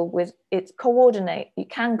compatible with its coordinate, it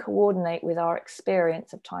can coordinate with our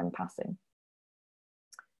experience of time passing.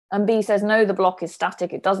 And B says, no, the block is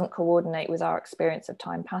static, it doesn't coordinate with our experience of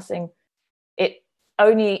time passing.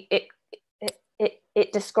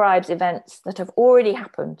 It describes events that have already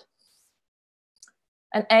happened.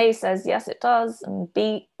 And A says, yes, it does. And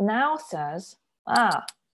B now says,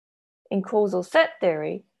 in causal set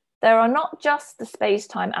theory, there are not just the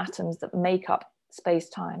space-time atoms that make up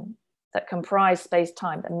space-time, that comprise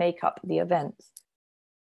space-time, that make up the events.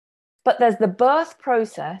 But there's the birth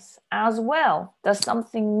process as well. There's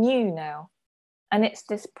something new now. And it's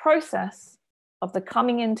this process of the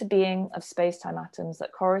coming into being of space-time atoms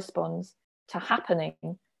that corresponds to happening.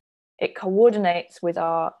 It coordinates with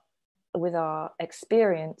our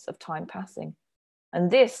experience of time passing.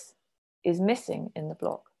 And this is missing in the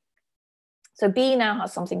block. So B now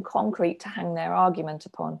has something concrete to hang their argument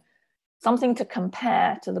upon, something to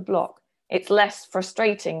compare to the block. It's less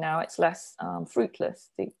frustrating now, it's less fruitless,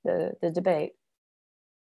 the debate.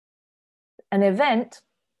 An event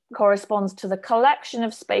corresponds to the collection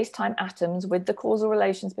of space-time atoms with the causal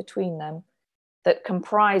relations between them that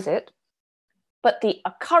comprise it, but the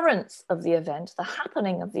occurrence of the event, the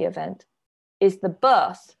happening of the event, is the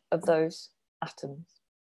birth of those atoms.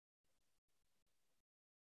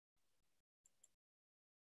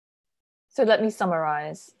 So let me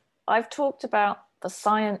summarize. I've talked about the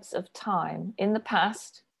science of time in the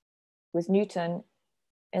past with Newton,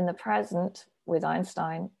 in the present with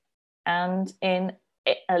Einstein, and in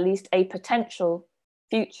at least a potential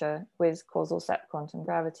future with causal set quantum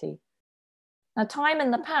gravity. Now, time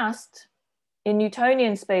in the past, in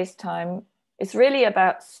Newtonian space-time, is really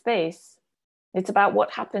about space. It's about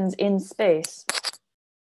what happens in space.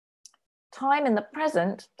 Time in the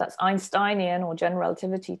present, that's Einsteinian or general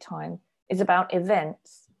relativity time, is about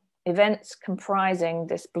events, events comprising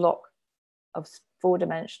this block of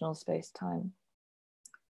four-dimensional space-time.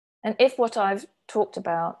 And if what I've talked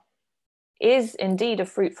about is indeed a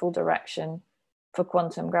fruitful direction for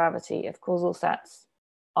quantum gravity, if causal sets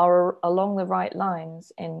are along the right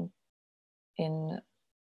lines in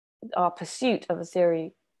our pursuit of a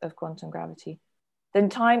theory of quantum gravity, then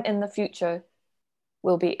time in the future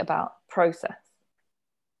will be about process.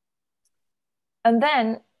 And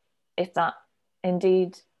then, if that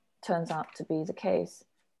indeed turns out to be the case,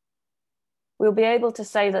 we'll be able to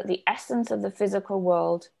say that the essence of the physical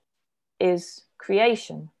world is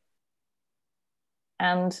creation.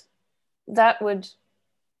 And that would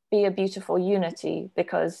be a beautiful unity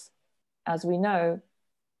because, as we know,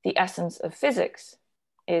 the essence of physics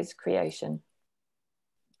is creation.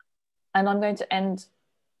 And I'm going to end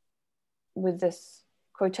with this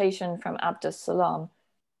quotation from Abdus Salam.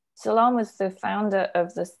 Salam was the founder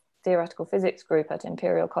of the theoretical physics group at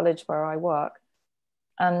Imperial College where I work.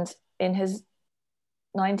 And in his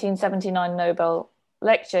 1979 Nobel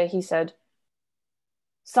lecture, he said,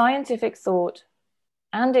 "Scientific thought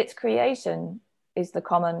and its creation is the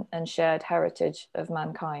common and shared heritage of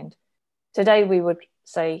mankind." Today we would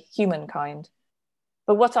say humankind.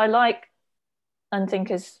 But what I like and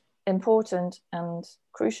think is important and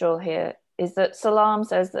crucial here is that Salam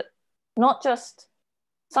says that not just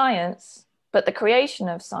science, but the creation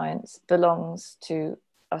of science belongs to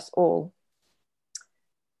us all.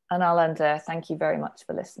 And I'll end there. Thank you very much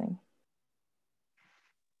for listening.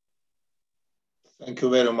 Thank you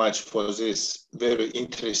very much for this very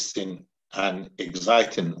interesting and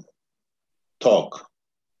exciting talk.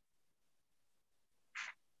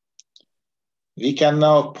 We can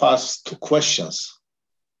now pass to questions.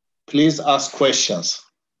 Please ask questions.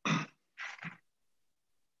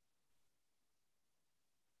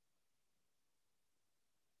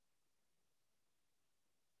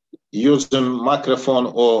 Use the microphone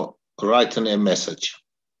or writing a message.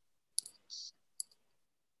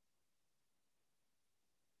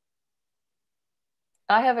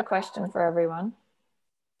 I have a question for everyone.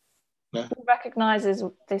 Yeah. Who recognizes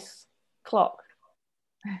this clock?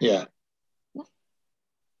 Yeah.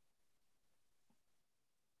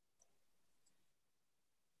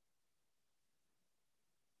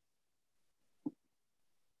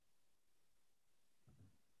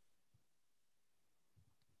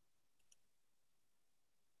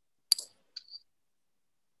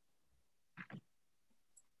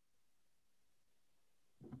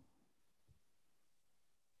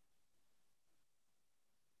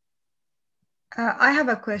 I have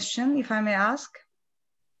a question, if I may ask.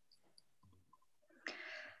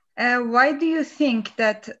 Why do you think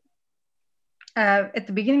that at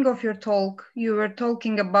the beginning of your talk, you were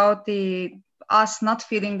talking about us not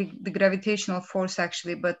feeling the gravitational force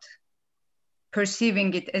actually, but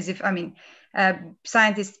perceiving it as if,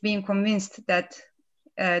 scientists being convinced that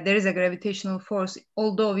there is a gravitational force,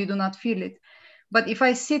 although we do not feel it. But if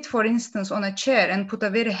I sit, for instance, on a chair and put a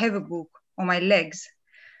very heavy book on my legs,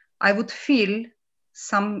 I would feel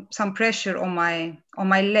some pressure on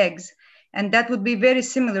my legs. And that would be very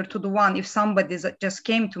similar to the one if somebody just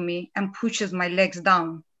came to me and pushes my legs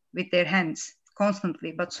down with their hands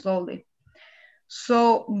constantly, but slowly.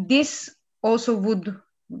 So this also would,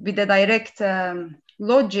 with a direct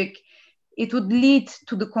logic, it would lead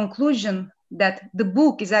to the conclusion that the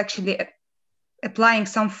book is actually applying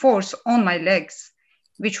some force on my legs,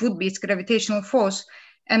 which would be its gravitational force.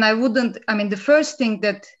 And the first thing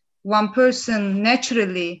that one person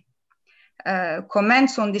naturally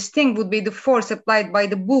comments on this thing would be the force applied by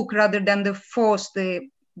the book rather than the force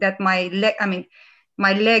that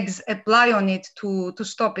my legs apply on it to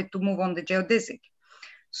stop it to move on the geodesic.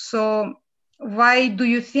 So why do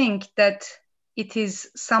you think that it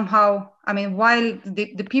is somehow, while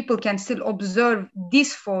the people can still observe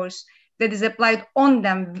this force that is applied on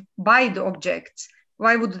them by the objects,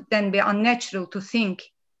 why would it then be unnatural to think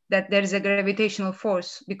that there is a gravitational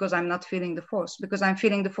force because I'm not feeling the force, because I'm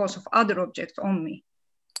feeling the force of other objects on me?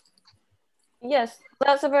 Yes,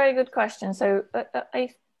 that's a very good question. So I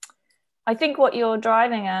think what you're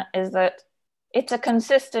driving at is that it's a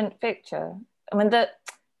consistent picture. That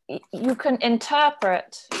you can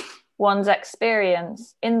interpret one's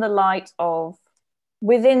experience in the light of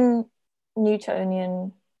within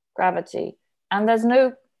Newtonian gravity, and there's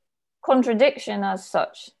no contradiction as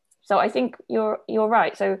such. So I think you're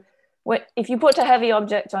right. So if you put a heavy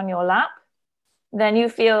object on your lap, then you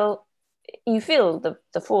feel the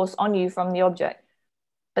force on you from the object.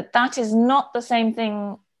 But that is not the same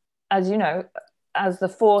thing as the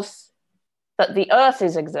force that the earth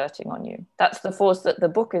is exerting on you. That's the force that the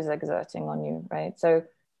book is exerting on you, right?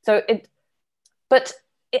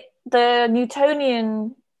 The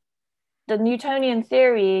Newtonian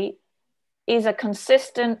theory is a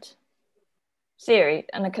consistent theory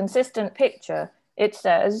and a consistent picture. It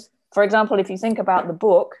says, for example, if you think about the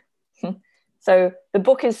book, so the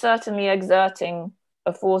book is certainly exerting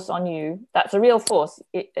a force on you. That's a real force.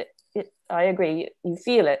 I agree. You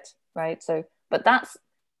feel it, right? So, but that's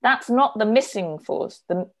not the missing force.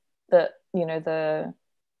 The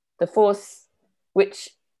force which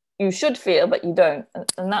you should feel but you don't,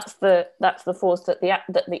 and that's the force that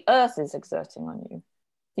the earth is exerting on you.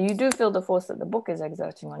 So you do feel the force that the book is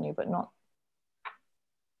exerting on you, but not.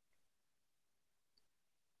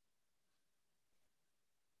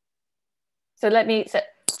 So let me say,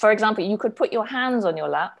 for example, you could put your hands on your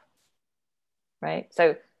lap, right?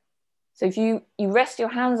 So if you rest your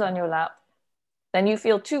hands on your lap, then you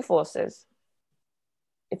feel two forces.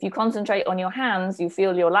 If you concentrate on your hands, you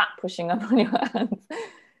feel your lap pushing up on your hands.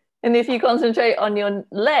 And if you concentrate on your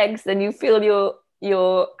legs, then you feel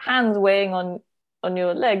your hands weighing on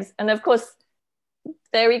your legs. And of course,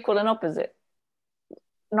 they're equal and opposite.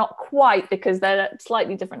 Not quite, because they're at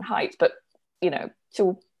slightly different heights, but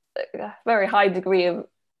to a very high degree of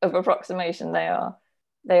approximation,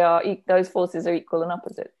 those forces are equal and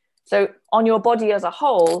opposite. So on your body as a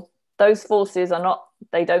whole, those forces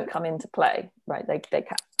they don't come into play, right? They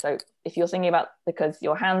can. So if you're thinking about, because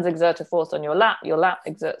your hands exert a force on your lap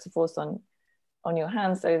exerts a force on your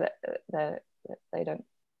hands, so that they don't.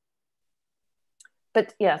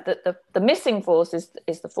 But yeah, the missing force is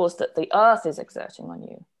the force that the earth is exerting on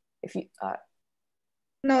you. If you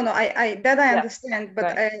No, I that I Yeah. understand, but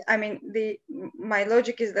Right. I mean, my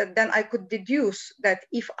logic is that then I could deduce that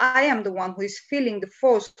if I am the one who is feeling the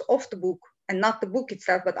force of the book and not the book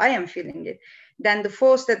itself, but I am feeling it, then the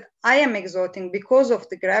force that I am exerting because of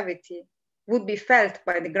the gravity would be felt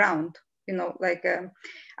by the ground. You know, like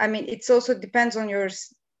I mean, it's also depends on your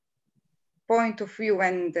point of view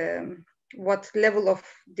and what level of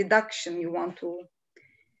deduction you want to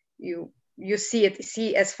you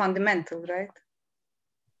see as fundamental, right?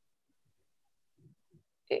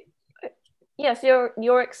 Yes,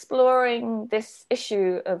 you're exploring this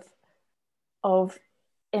issue of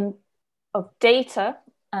data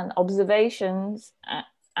and observations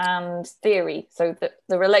and theory, so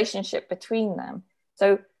the relationship between them.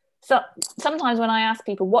 So sometimes when I ask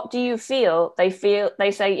people, what do you feel? They say,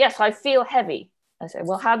 yes, I feel heavy. I say,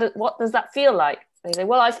 well, what does that feel like? They say,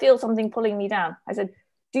 well, I feel something pulling me down. I said,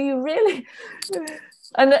 do you really?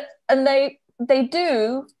 and they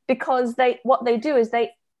do, because what they do is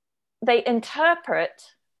they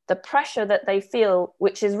interpret the pressure that they feel,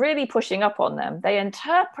 which is really pushing up on them. They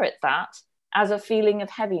interpret that as a feeling of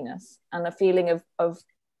heaviness and a feeling of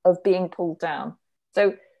being pulled down.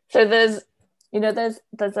 So there's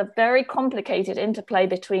a very complicated interplay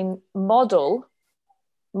between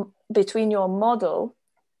your model,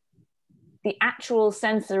 the actual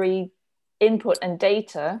sensory input and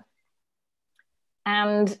data,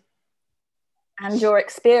 and your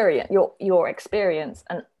experience.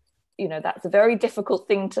 And that's a very difficult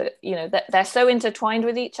thing to, that they're so intertwined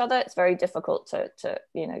with each other. It's very difficult to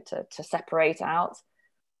separate out.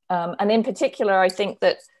 And in particular, I think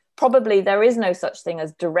that probably there is no such thing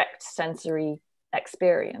as direct sensory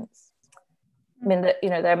experience. I mean,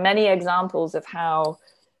 there are many examples of how,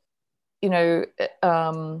 you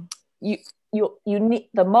need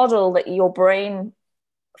the model that your brain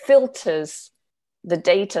filters the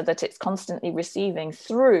data that it's constantly receiving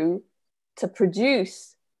through to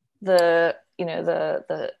produce the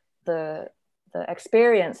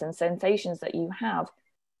experience and sensations that you have,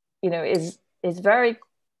 is very,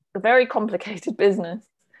 very complicated business.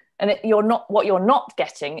 And what you're not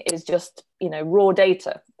getting is just raw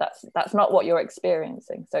data. That's not what you're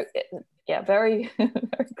experiencing. So very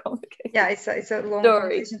very complicated. Yeah, it's a long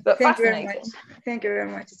story, but thank you fascinating. very much. Thank you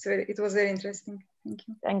very much. It was very interesting.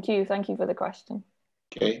 Thank you. Thank you for the question.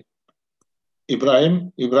 Okay,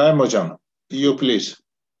 Ibrahim Hocam, you please.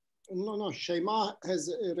 No, Şeyma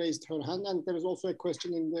has raised her hand, and there is also a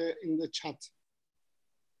question in the chat.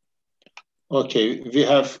 Okay, we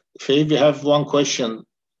have one question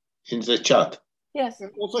in the chat. Yes.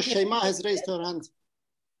 And also, Şeyma has raised her hand.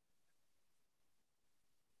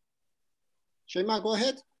 Şeyma, go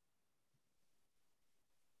ahead.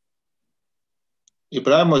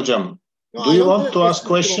 Ibrahim Hocam, no, do you want to ask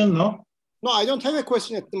question? No? No, I don't have a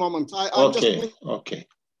question at the moment. Okay.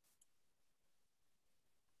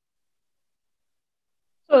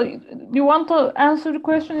 So do you want to answer the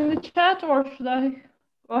question in the chat, or should I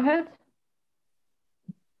go ahead?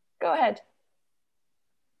 Go ahead.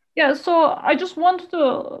 Yeah, so I just wanted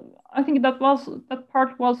to, I think that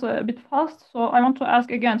part was a bit fast, so I want to ask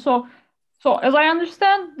again. So as I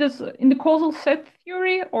understand this, in the causal set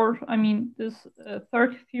theory, or I mean this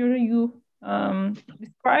third theory you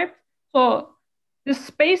described, so the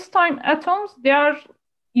space-time atoms, they are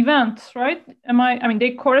events, right? I mean,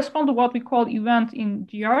 they correspond to what we call event in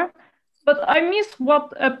GR, but I miss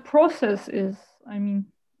what a process is. I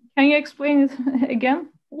mean, can you explain it again?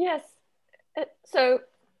 Yes. So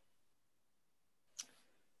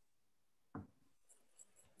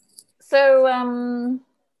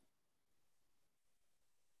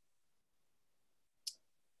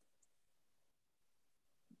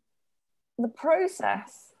the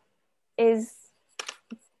process is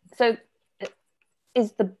the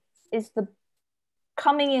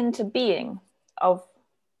coming into being of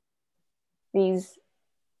these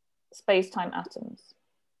space-time atoms,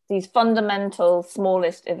 these fundamental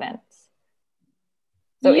smallest events.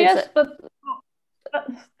 So yes, but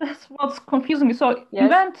that's what's confusing me. So yes.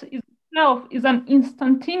 Event itself is an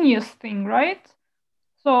instantaneous thing, right?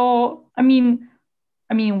 So I mean,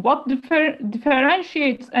 what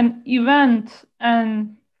differentiates an event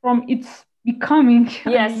and from its becoming?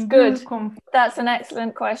 Yes, good. That's an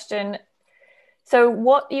excellent question. So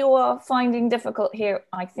what you are finding difficult here,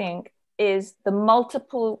 I think, is the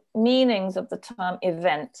multiple meanings of the term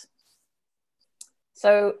event.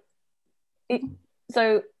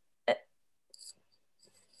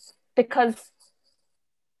 Because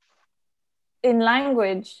in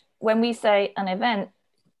language, when we say an event,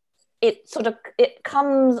 it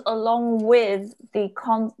comes along with the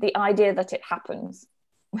idea that it happens.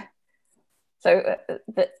 So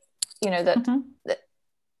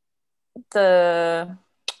but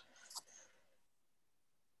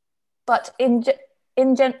in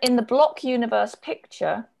the block universe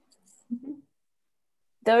picture,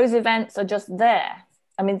 those events are just there.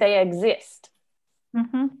 I mean, they exist.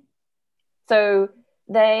 So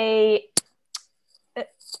there's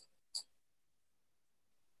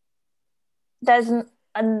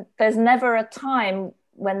never a time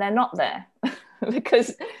when they're not there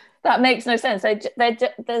because that makes no sense.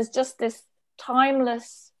 There's just this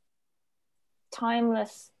timeless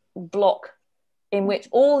block in which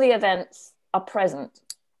all the events are present.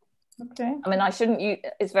 Okay. I mean,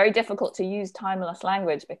 it's very difficult to use timeless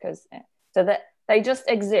language because so that they just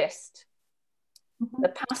exist. The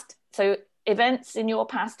past, so events in your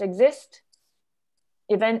past exist,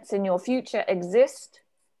 events in your future exist,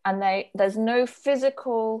 and there's no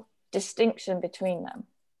physical distinction between them.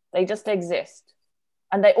 They just exist,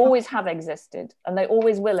 and they always have existed, and they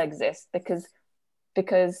always will exist because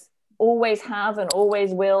always have and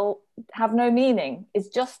always will have no meaning. It's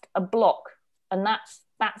just a block, and that's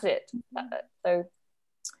it.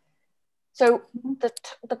 So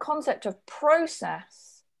the concept of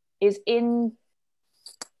process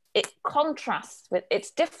it contrasts with,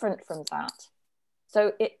 it's different from that.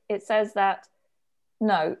 So it says that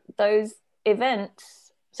no, those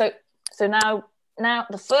events. So now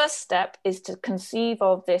the first step is to conceive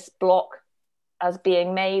of this block as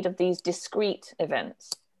being made of these discrete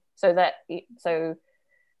events. So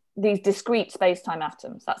these discrete space-time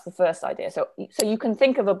atoms. That's the first idea. So you can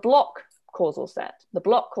think of a block causal set. The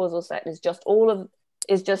block causal set is just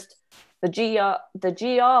the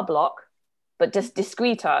GR block, but just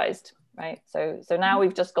discretized, right? So now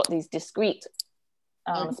we've just got these discrete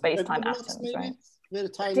space-time atoms, maybe? right? Very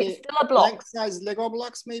tiny, it's still a block. Planck-sized Lego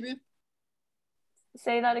blocks, maybe?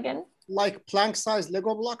 Say that again? Like Planck-sized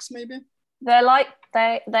Lego blocks, maybe? They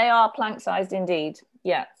are Planck-sized indeed,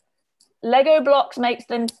 yeah. Lego blocks makes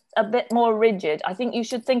them a bit more rigid. I think you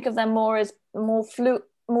should think of them more as in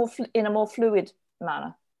a more fluid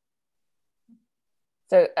manner.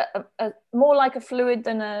 So more like a fluid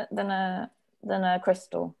than a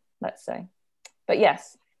crystal, let's say. But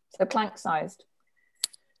yes, so Planck-sized.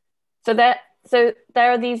 So there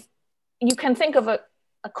are these. You can think of a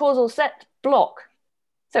causal set block.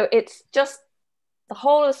 So it's just the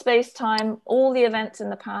whole of space-time, all the events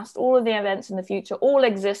in the past, all of the events in the future, all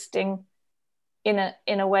existing in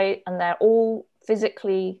a way, and they're all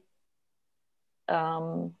physically they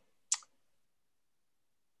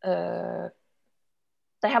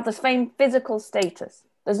have the same physical status.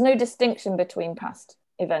 There's no distinction between past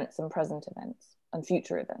events and present events and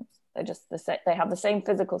future events. They're just they have the same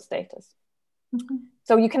physical status.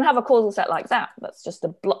 So you can have a causal set like that. That's just a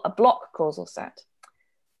block causal set.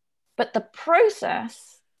 But the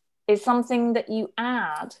process is something that you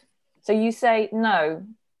add. So you say, no,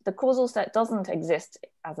 the causal set doesn't exist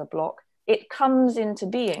as a block. It comes into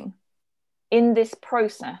being in this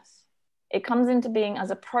process. It comes into being as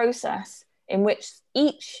a process in which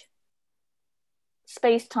each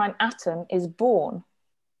space-time atom is born.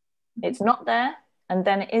 It's not there, and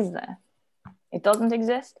then it is there. It doesn't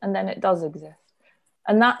exist, and then it does exist.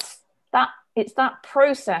 And it's that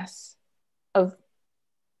process of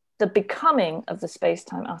the becoming of the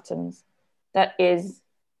space-time atoms that is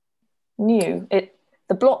new.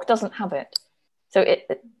 The block doesn't have it. So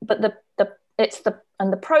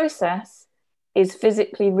the process is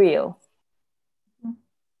physically real.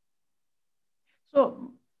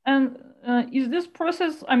 So, and is this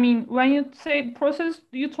process, I mean, when you say process,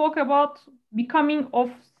 do you talk about becoming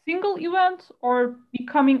of single event or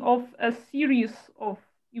becoming of a series of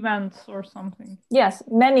events or something? Yes,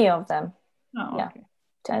 many of them. Oh, yeah. Okay.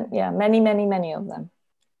 Many of them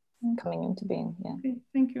coming into being. Yeah. Okay,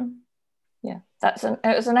 thank you. Yeah,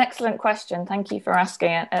 it was an excellent question. Thank you for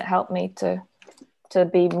asking it. It helped me to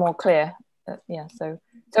be more clear. Yeah.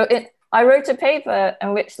 I wrote a paper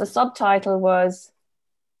in which the subtitle was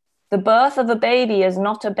 "The Birth of a Baby is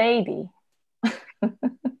Not a Baby,"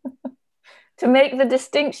 to make the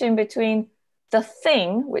distinction between the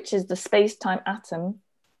thing, which is the space-time atom,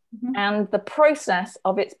 and the process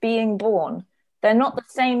of its being born. They're not the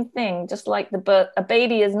same thing. Just like a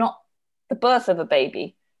baby is not the birth of a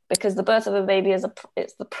baby, because the birth of a baby is the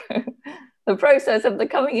process of the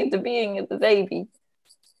coming into being of the baby.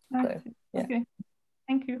 So, yeah. Okay,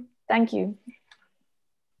 thank you. Thank you.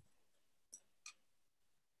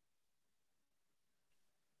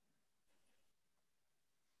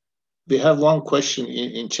 We have one question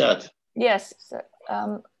in chat. Yes.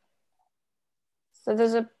 So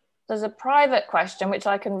there's a private question which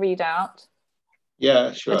I can read out.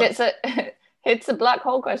 Yeah, sure. But it's a black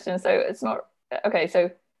hole question, so it's not okay.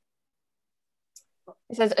 So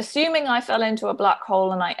It says, assuming I fell into a black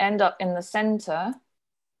hole and I end up in the center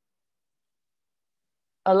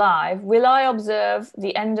alive, will I observe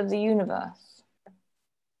the end of the universe?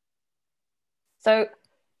 So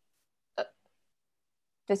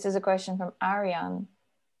this is a question from Ariane.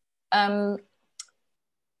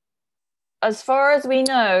 As far as we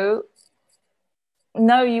know,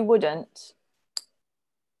 no, you wouldn't.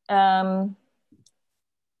 But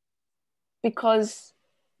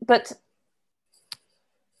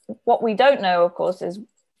what we don't know, of course,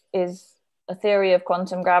 is a theory of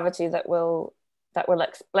quantum gravity that will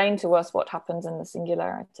explain to us what happens in the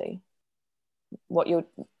singularity, what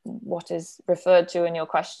is referred to in your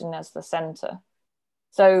question as the center.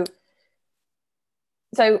 So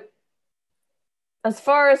as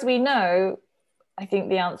far as we know, I think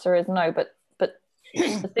the answer is no, but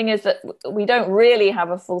the thing is that we don't really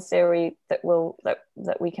have a full theory that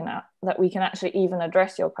we can actually even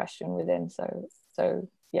address your question within. So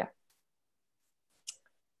yeah.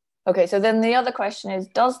 Okay, so then the other question is,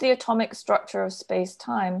 does the atomic structure of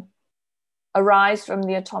space-time arise from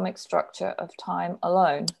the atomic structure of time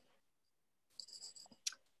alone?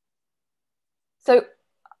 So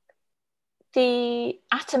the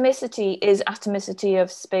atomicity is atomicity of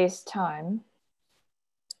space-time.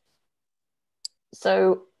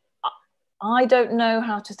 So I don't know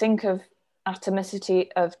how to think of atomicity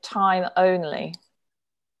of time only.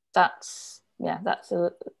 I'm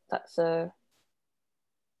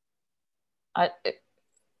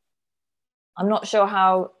not sure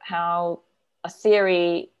how a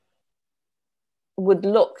theory would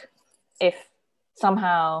look if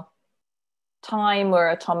somehow time were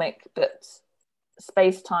atomic but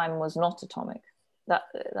space-time was not atomic.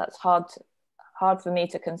 That's hard for me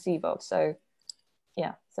to conceive of. So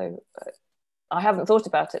yeah, so I haven't thought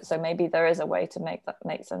about it, so maybe there is a way to make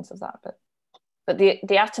sense of that, but the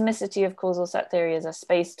atomicity of causal set theory is a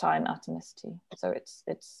space-time atomicity. So it's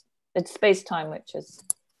space-time which is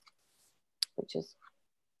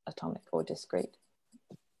atomic or discrete.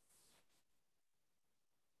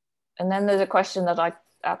 And then there's a question that I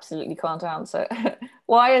absolutely can't answer.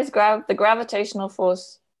 Why is the gravitational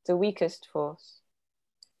force the weakest force?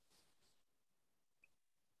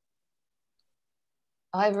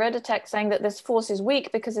 I've read a text saying that this force is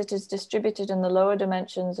weak because it is distributed in the lower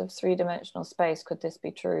dimensions of three-dimensional space. Could this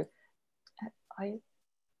be true? I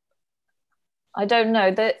don't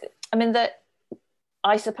know.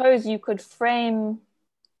 I suppose you could frame,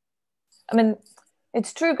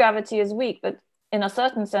 it's true gravity is weak, but in a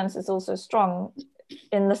certain sense it's also strong,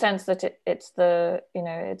 in the sense that it's the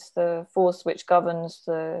force which governs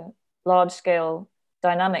the large-scale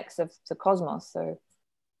dynamics of the cosmos.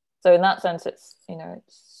 So in that sense, it's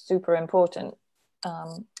super important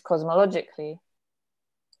cosmologically.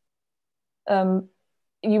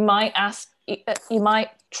 You might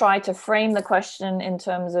try to frame the question in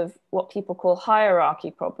terms of what people call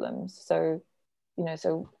hierarchy problems. So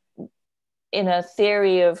in a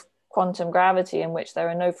theory of quantum gravity in which there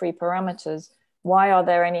are no free parameters, why are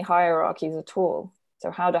there any hierarchies at all?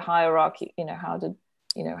 So how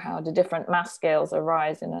do different mass scales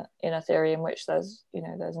arise in a theory in which there's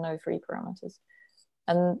no free parameters?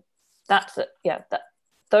 And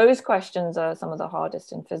those questions are some of the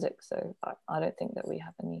hardest in physics. So I don't think that we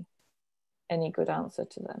have any good answer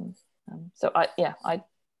to them. So I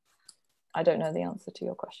don't know the answer to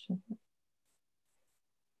your question.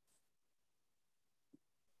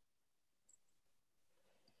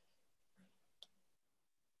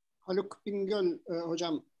 Haluk Bingöl,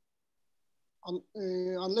 hocam,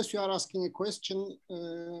 unless you are asking a question,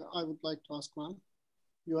 I would like to ask one.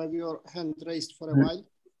 You have your hand raised for a while.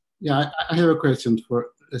 Yeah, I have a question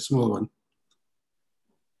for a small one.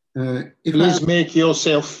 Please make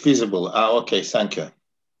yourself visible. Okay, thank you.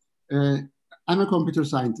 I'm a computer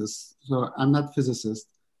scientist, so I'm not a physicist.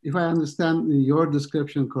 If I understand your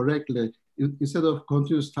description correctly, instead of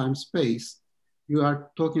continuous time space, you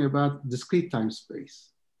are talking about discrete time space.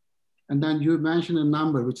 And then you mentioned a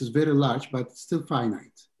number which is very large, but still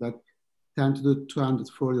finite, like 10 to the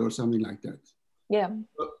 240 or something like that. Yeah.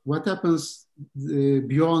 What happens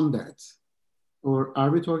beyond that? Or are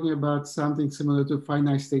we talking about something similar to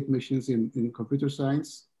finite state machines in computer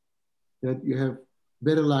science, that you have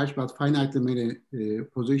very large but finitely many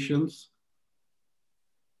positions?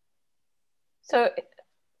 So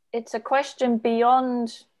it's a question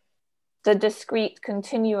beyond the discrete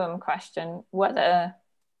continuum question, whether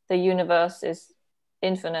the universe is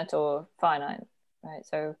infinite or finite, right?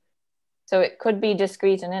 So it could be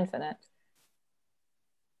discrete and infinite.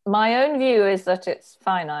 My own view is that it's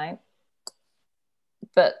finite,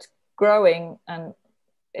 but growing, and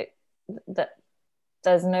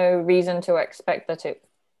there's no reason to expect that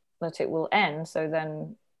it will end. So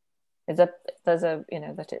then there's a you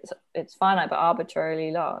know, that it's finite but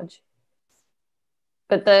arbitrarily large.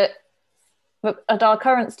 But at our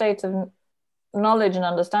current state of knowledge and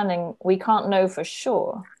understanding, we can't know for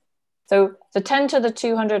sure. So the 10 to the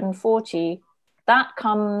 240, that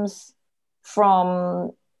comes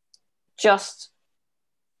from it's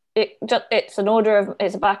an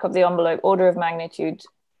it's a back of the envelope order of magnitude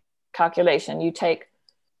calculation. You take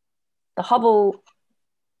the Hubble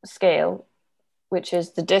scale, which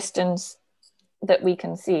is the distance that we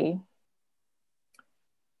can see,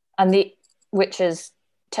 and which is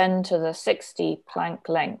 10 to the 60 Planck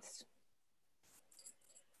lengths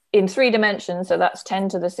in 3 dimensions. So that's 10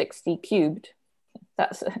 to the 60 cubed.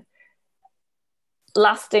 That's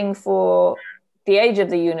lasting for the age of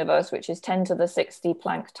the universe, which is 10 to the 60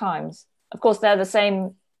 Planck times. Of course, they're the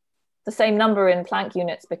same number in Planck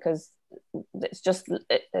units because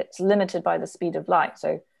it's limited by the speed of light.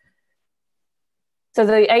 So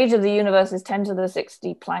the age of the universe is 10 to the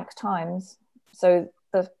 60 Planck times. So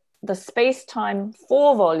the space-time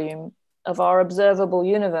 4 volume of our observable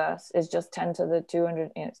universe is just 10 to the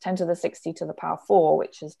 200, it's 10 to the 60 to the power 4,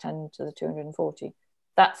 which is 10 to the 240.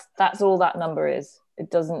 That's all that number is.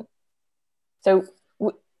 It doesn't, so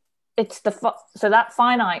so that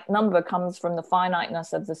finite number comes from the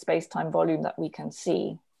finiteness of the space-time volume that we can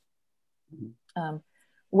see.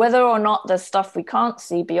 Whether or not there's stuff we can't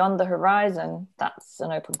see beyond the horizon, that's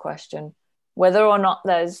an open question. Whether or not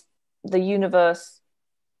there's the universe,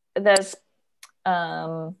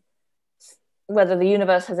 whether the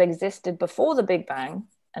universe has existed before the Big Bang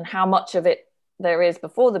and how much of it there is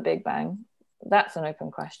before the Big Bang, that's an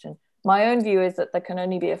open question. My own view is that there can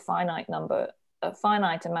only be a finite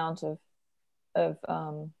amount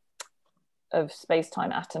of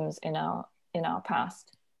space-time atoms in our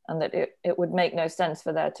past, and that it would make no sense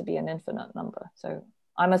for there to be an infinite number. So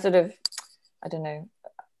I'm a sort of, I don't know,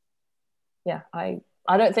 yeah, I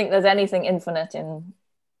don't think there's anything infinite in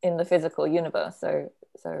the physical universe. So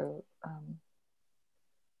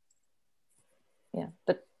yeah,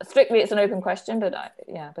 but strictly it's an open question. But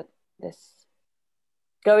but this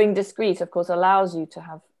going discrete, of course, allows you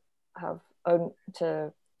to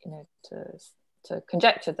to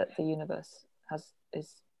conjecture that the universe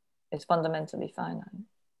is fundamentally finite.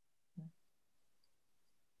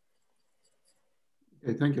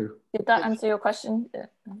 Okay, thank you. Did that answer your question?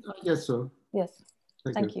 Yes, so. Yes.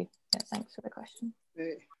 Thank you. Yeah, thanks for the question.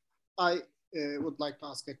 I would like to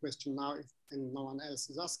ask a question now, if no one else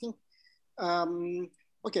is asking.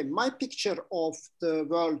 Okay, my picture of the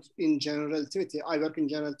world in general relativity, I work in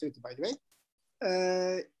general relativity, by the way,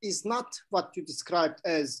 is not what you described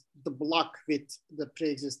as the block with the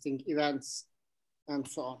pre-existing events and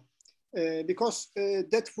so on, because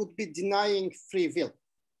that would be denying free will.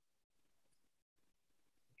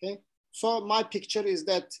 Okay, so my picture is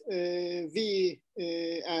that we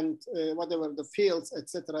and whatever the fields,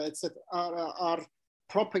 etc., are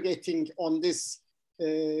propagating on this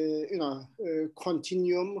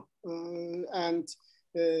continuum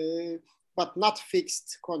but not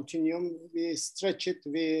fixed continuum. We stretch it,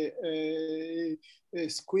 we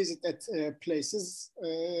squeeze it at places,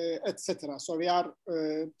 etc. So we are,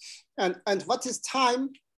 and what is time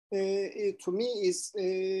to me is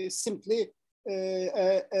simply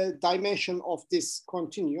a dimension of this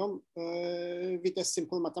continuum with a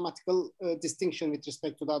simple mathematical distinction with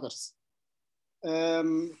respect to the others.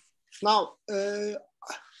 Now,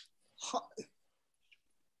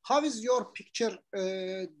 how is your picture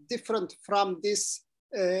different from this,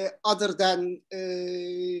 other than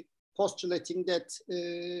postulating that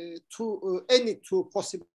any two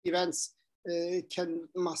possible events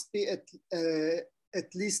must be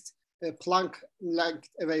at least a Planck length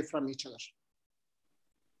away from each other?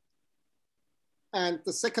 And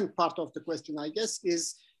the second part of the question, I guess,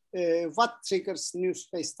 is what triggers new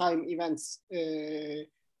space-time events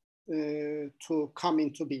to come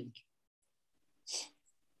into being?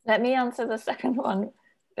 Let me answer the second one,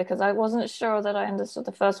 because I wasn't sure that I understood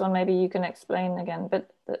the first one. Maybe you can explain again. But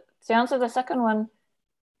to answer the second one,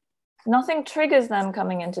 nothing triggers them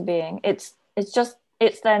coming into being. It's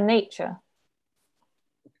their nature.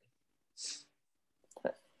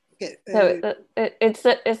 Okay. So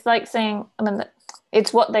it's like saying, I mean,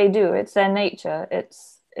 it's what they do. It's their nature.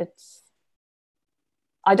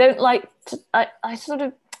 I don't like to,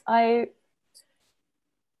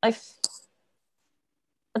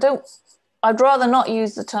 I'd rather not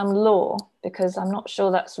use the term law, because I'm not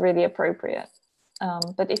sure that's really appropriate.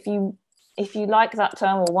 But if you like that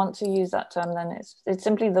term or want to use that term, then it's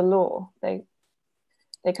simply the law. They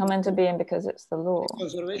come into being because it's the law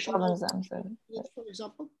that governs them. So.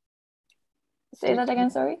 example? Say that again,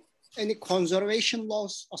 sorry? Any conservation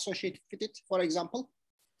laws associated with it, for example?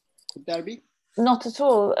 Could there be? Not at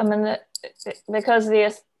all. I mean, because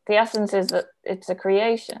the essence is that it's a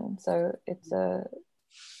creation. So it's a,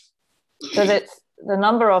 so that the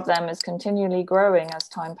number of them is continually growing as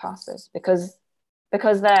time passes because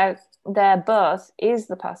their birth is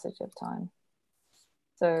the passage of time.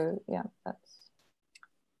 So yeah, that's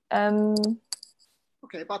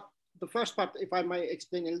okay. But the first part, if I may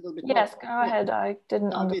explain a little bit yes, more. go ahead. I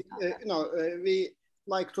didn't understand. We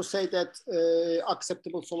like to say that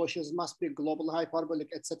acceptable solutions must be global, hyperbolic,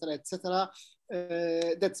 etc., etc.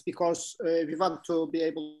 That's because we want to be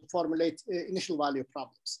able to formulate initial value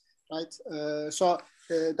problems, right?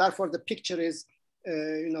 Therefore, the picture is,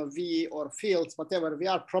 V or fields, whatever we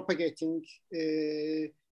are propagating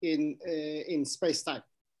in space-time,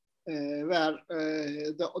 where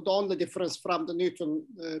the only difference from the Newton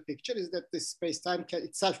picture is that this space-time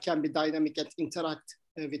itself can be dynamic and interact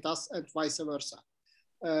with us, and vice versa.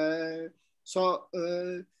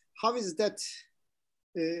 How is that?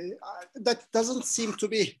 That doesn't seem to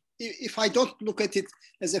be, if I don't look at it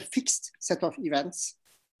as a fixed set of events,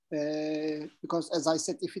 because as I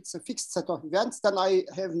said, if it's a fixed set of events, then I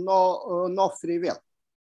have no free will.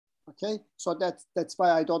 Okay, so that's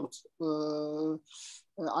why I don't.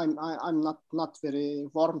 I'm not very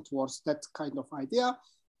warm towards that kind of idea.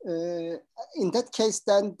 In that case,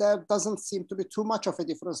 then there doesn't seem to be too much of a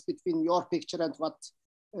difference between your picture and what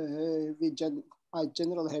I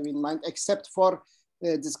generally have in mind, except for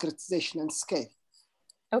discretization and scale.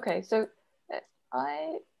 Okay, so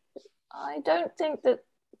I don't think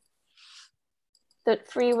that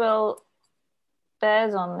free will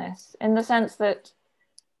bears on this, in the sense that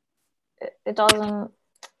it doesn't.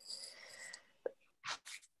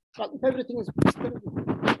 But everything is.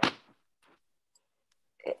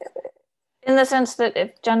 In the sense that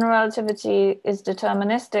if general relativity is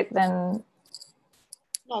deterministic, then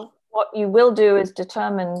no. What you will do is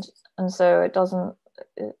determined, and so it doesn't.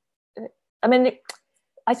 I mean,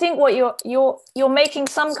 I think what you're making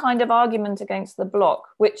some kind of argument against the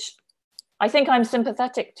block, which I think I'm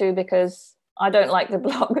sympathetic to because I don't like the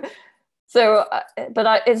block. So,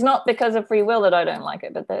 it's not because of free will that I don't like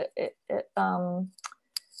it,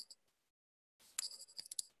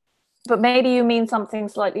 but maybe you mean something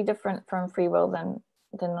slightly different from free will than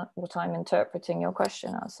what I'm interpreting your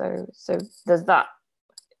question as. So there's that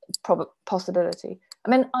possibility. I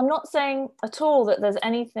mean, I'm not saying at all that there's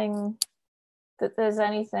anything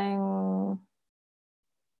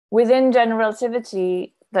within general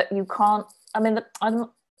relativity that you can't. I mean,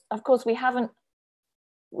 of course we have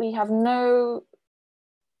no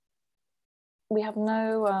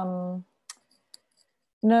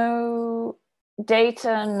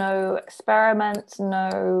data, no experiments,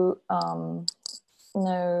 no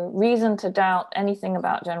reason to doubt anything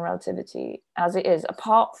about general relativity as it is,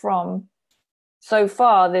 apart from so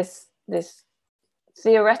far this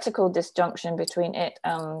theoretical disjunction between it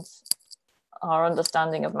and our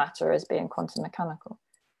understanding of matter as being quantum mechanical.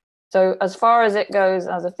 So as far as it goes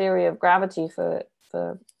as a theory of gravity for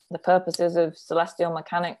the purposes of celestial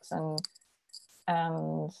mechanics and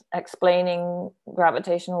explaining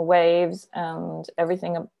gravitational waves and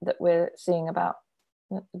everything that we're seeing about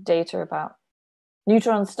data about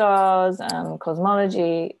neutron stars and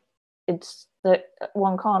cosmology, it's that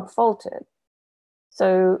one can't fault it.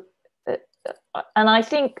 So, and I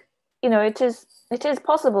think, it is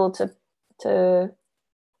possible to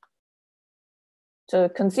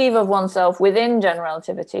conceive of oneself within general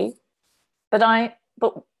relativity, but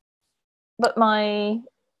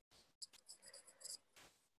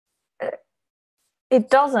it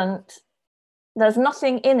doesn't. There's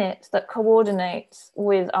nothing in it that coordinates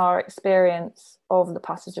with our experience of the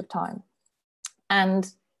passage of time. And,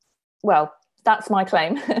 well, that's my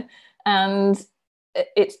claim. And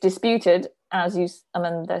it's disputed, this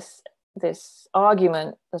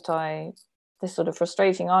argument this sort of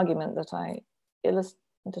frustrating argument that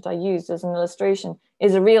I used as an illustration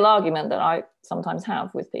is a real argument that I sometimes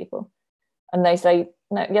have with people. And they say,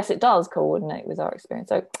 no, yes, it does coordinate with our experience.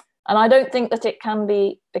 So, and I don't think that it can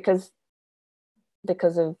be because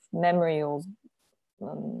of memory or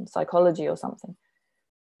psychology or something.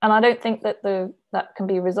 And I don't think that that can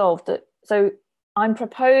be resolved. So I'm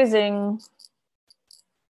proposing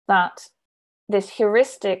that this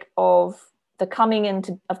heuristic of the coming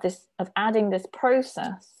into of adding this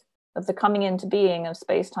process of the coming into being of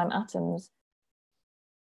space-time atoms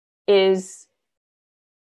it's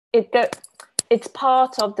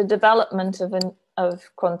part of the development of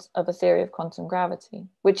a theory of quantum gravity,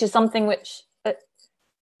 which is something which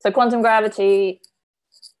so quantum gravity,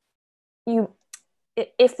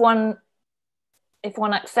 if one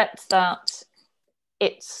accepts that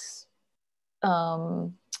it's a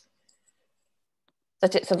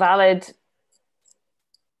valid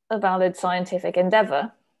scientific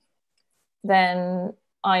endeavor, then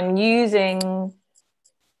I'm using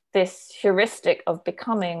this heuristic of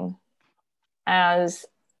becoming as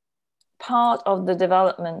part of the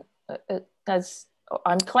development, as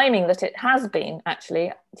I'm claiming that it has been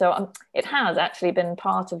actually. So it has actually been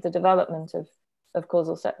part of the development of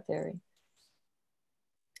causal set theory.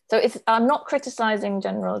 So I'm not criticizing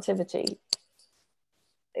general relativity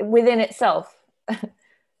within itself.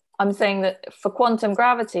 I'm saying that for quantum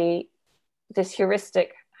gravity, this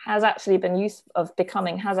heuristic has actually been useful.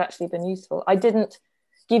 I didn't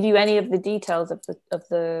give you any of the details of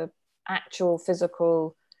the actual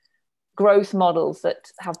physical growth models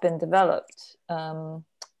that have been developed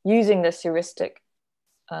using this heuristic,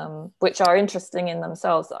 which are interesting in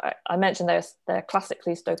themselves. I mentioned they're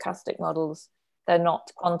classically stochastic models. They're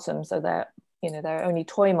not quantum, so they're only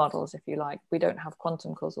toy models, if you like. We don't have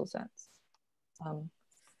quantum causal sets.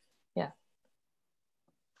 Yeah.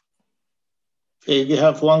 Okay, we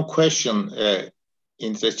have one question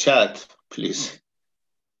in the chat, please.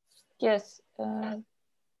 Yes.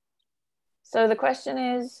 So the question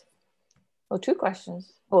is, or two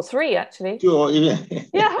questions, or three actually. Two or even.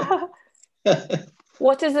 Yeah.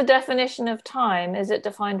 What is the definition of time? Is it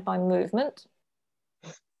defined by movement?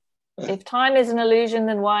 If time is an illusion,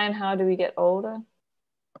 then why and how do we get older?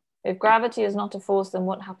 If gravity is not a force, then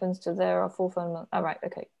what happens to there are four fundamental? Oh, right,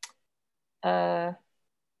 okay.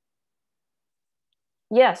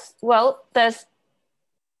 Yes, well, the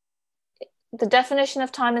definition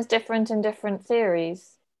of time is different in different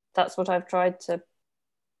theories. That's what I've tried to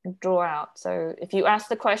draw out. So if you ask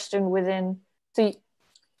the question within, so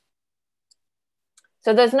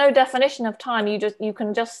there's no definition of time. You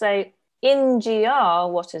can just say, in GR,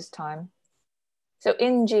 what is time? So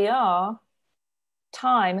in GR,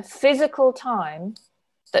 time, physical time,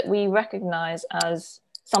 that we recognize as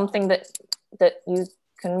something that you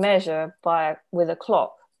can measure with a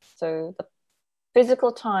clock. So the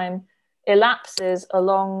physical time elapses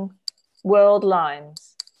along world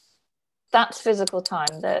lines. That's physical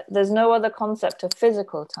time. There's no other concept of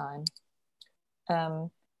physical time.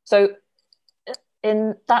 So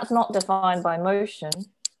that's not defined by motion.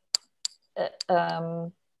 It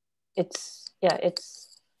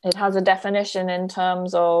has a definition in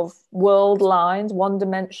terms of world lines,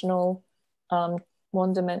 one-dimensional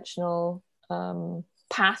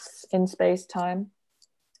paths in space-time,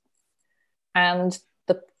 and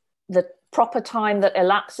the proper time that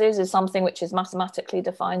elapses is something which is mathematically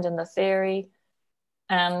defined in the theory.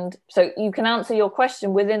 And so you can answer your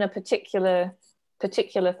question within a particular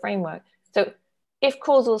framework. So if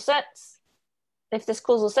this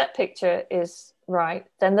causal set picture is right,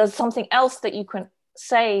 then there's something else that you can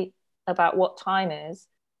say about what time is,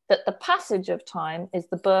 that the passage of time is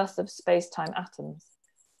the birth of space-time atoms.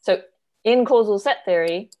 So in causal set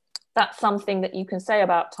theory, that's something that you can say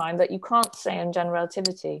about time that you can't say in general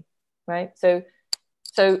relativity, right? So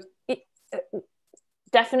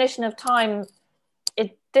definition of time,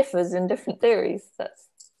 it differs in different theories.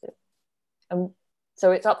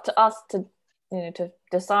 So it's up to us to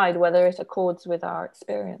decide whether it accords with our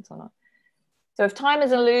experience or not. So if time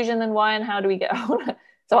is an illusion, then why and how do we get older?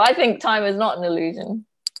 So I think time is not an illusion.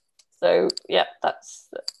 So yeah, that's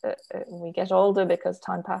we get older because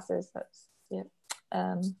time passes. That's yeah.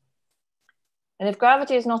 And if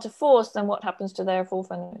gravity is not a force, then what happens to their four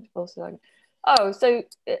fundamental forces? Oh, so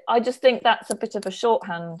I just think that's a bit of a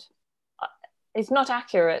shorthand. It's not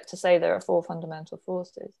accurate to say there are four fundamental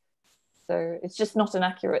forces. So it's just not an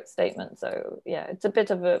accurate statement. So yeah, it's a bit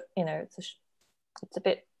of a, it's a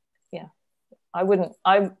bit, yeah. I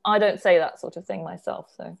don't say that sort of thing myself.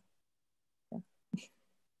 So yeah.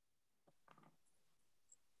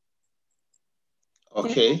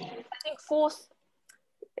 Okay. I think force,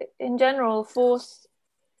 in general, force,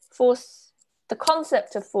 the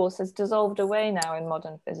concept of force has dissolved away now in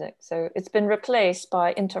modern physics. So it's been replaced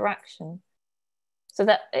by interaction. So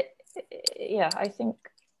that, yeah, I think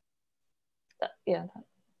that, yeah.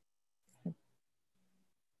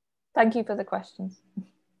 Thank you for the questions.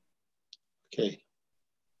 Okay.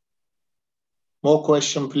 More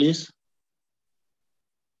question, please.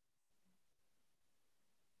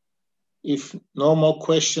 If no more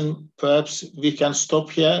question, perhaps we can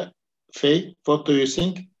stop here. Fay, what do you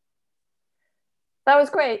think? That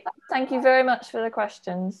was great. Thank you very much for the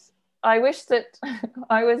questions. I wish that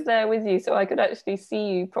I was there with you so I could actually see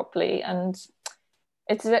you properly. And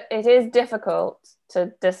it is difficult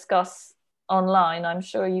to discuss online. I'm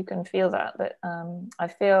sure you can feel that. But I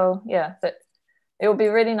feel, yeah, that it will be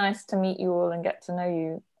really nice to meet you all and get to know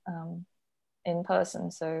you in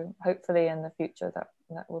person. So hopefully in the future that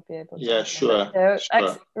we'll be able to. Yeah, sure.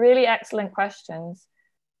 Sure. Really excellent questions.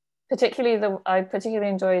 I particularly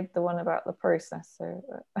enjoyed the one about the process. So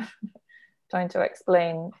trying to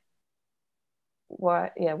explain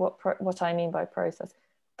what I mean by process.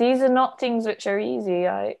 These are not things which are easy.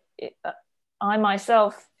 I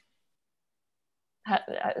myself,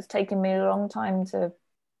 it's taken me a long time to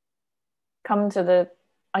come to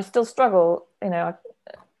I still struggle,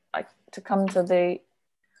 to come to the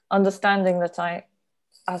understanding that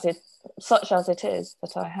such as it is,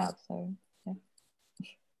 that I have. So, yeah.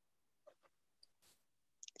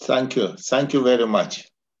 Thank you. Thank you very much.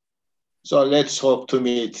 So let's hope to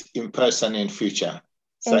meet in person in future.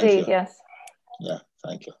 Thank Indeed, you. yes. Yeah,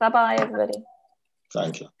 thank you. Bye-bye, everybody.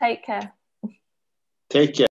 Thank you. Take care. Take care.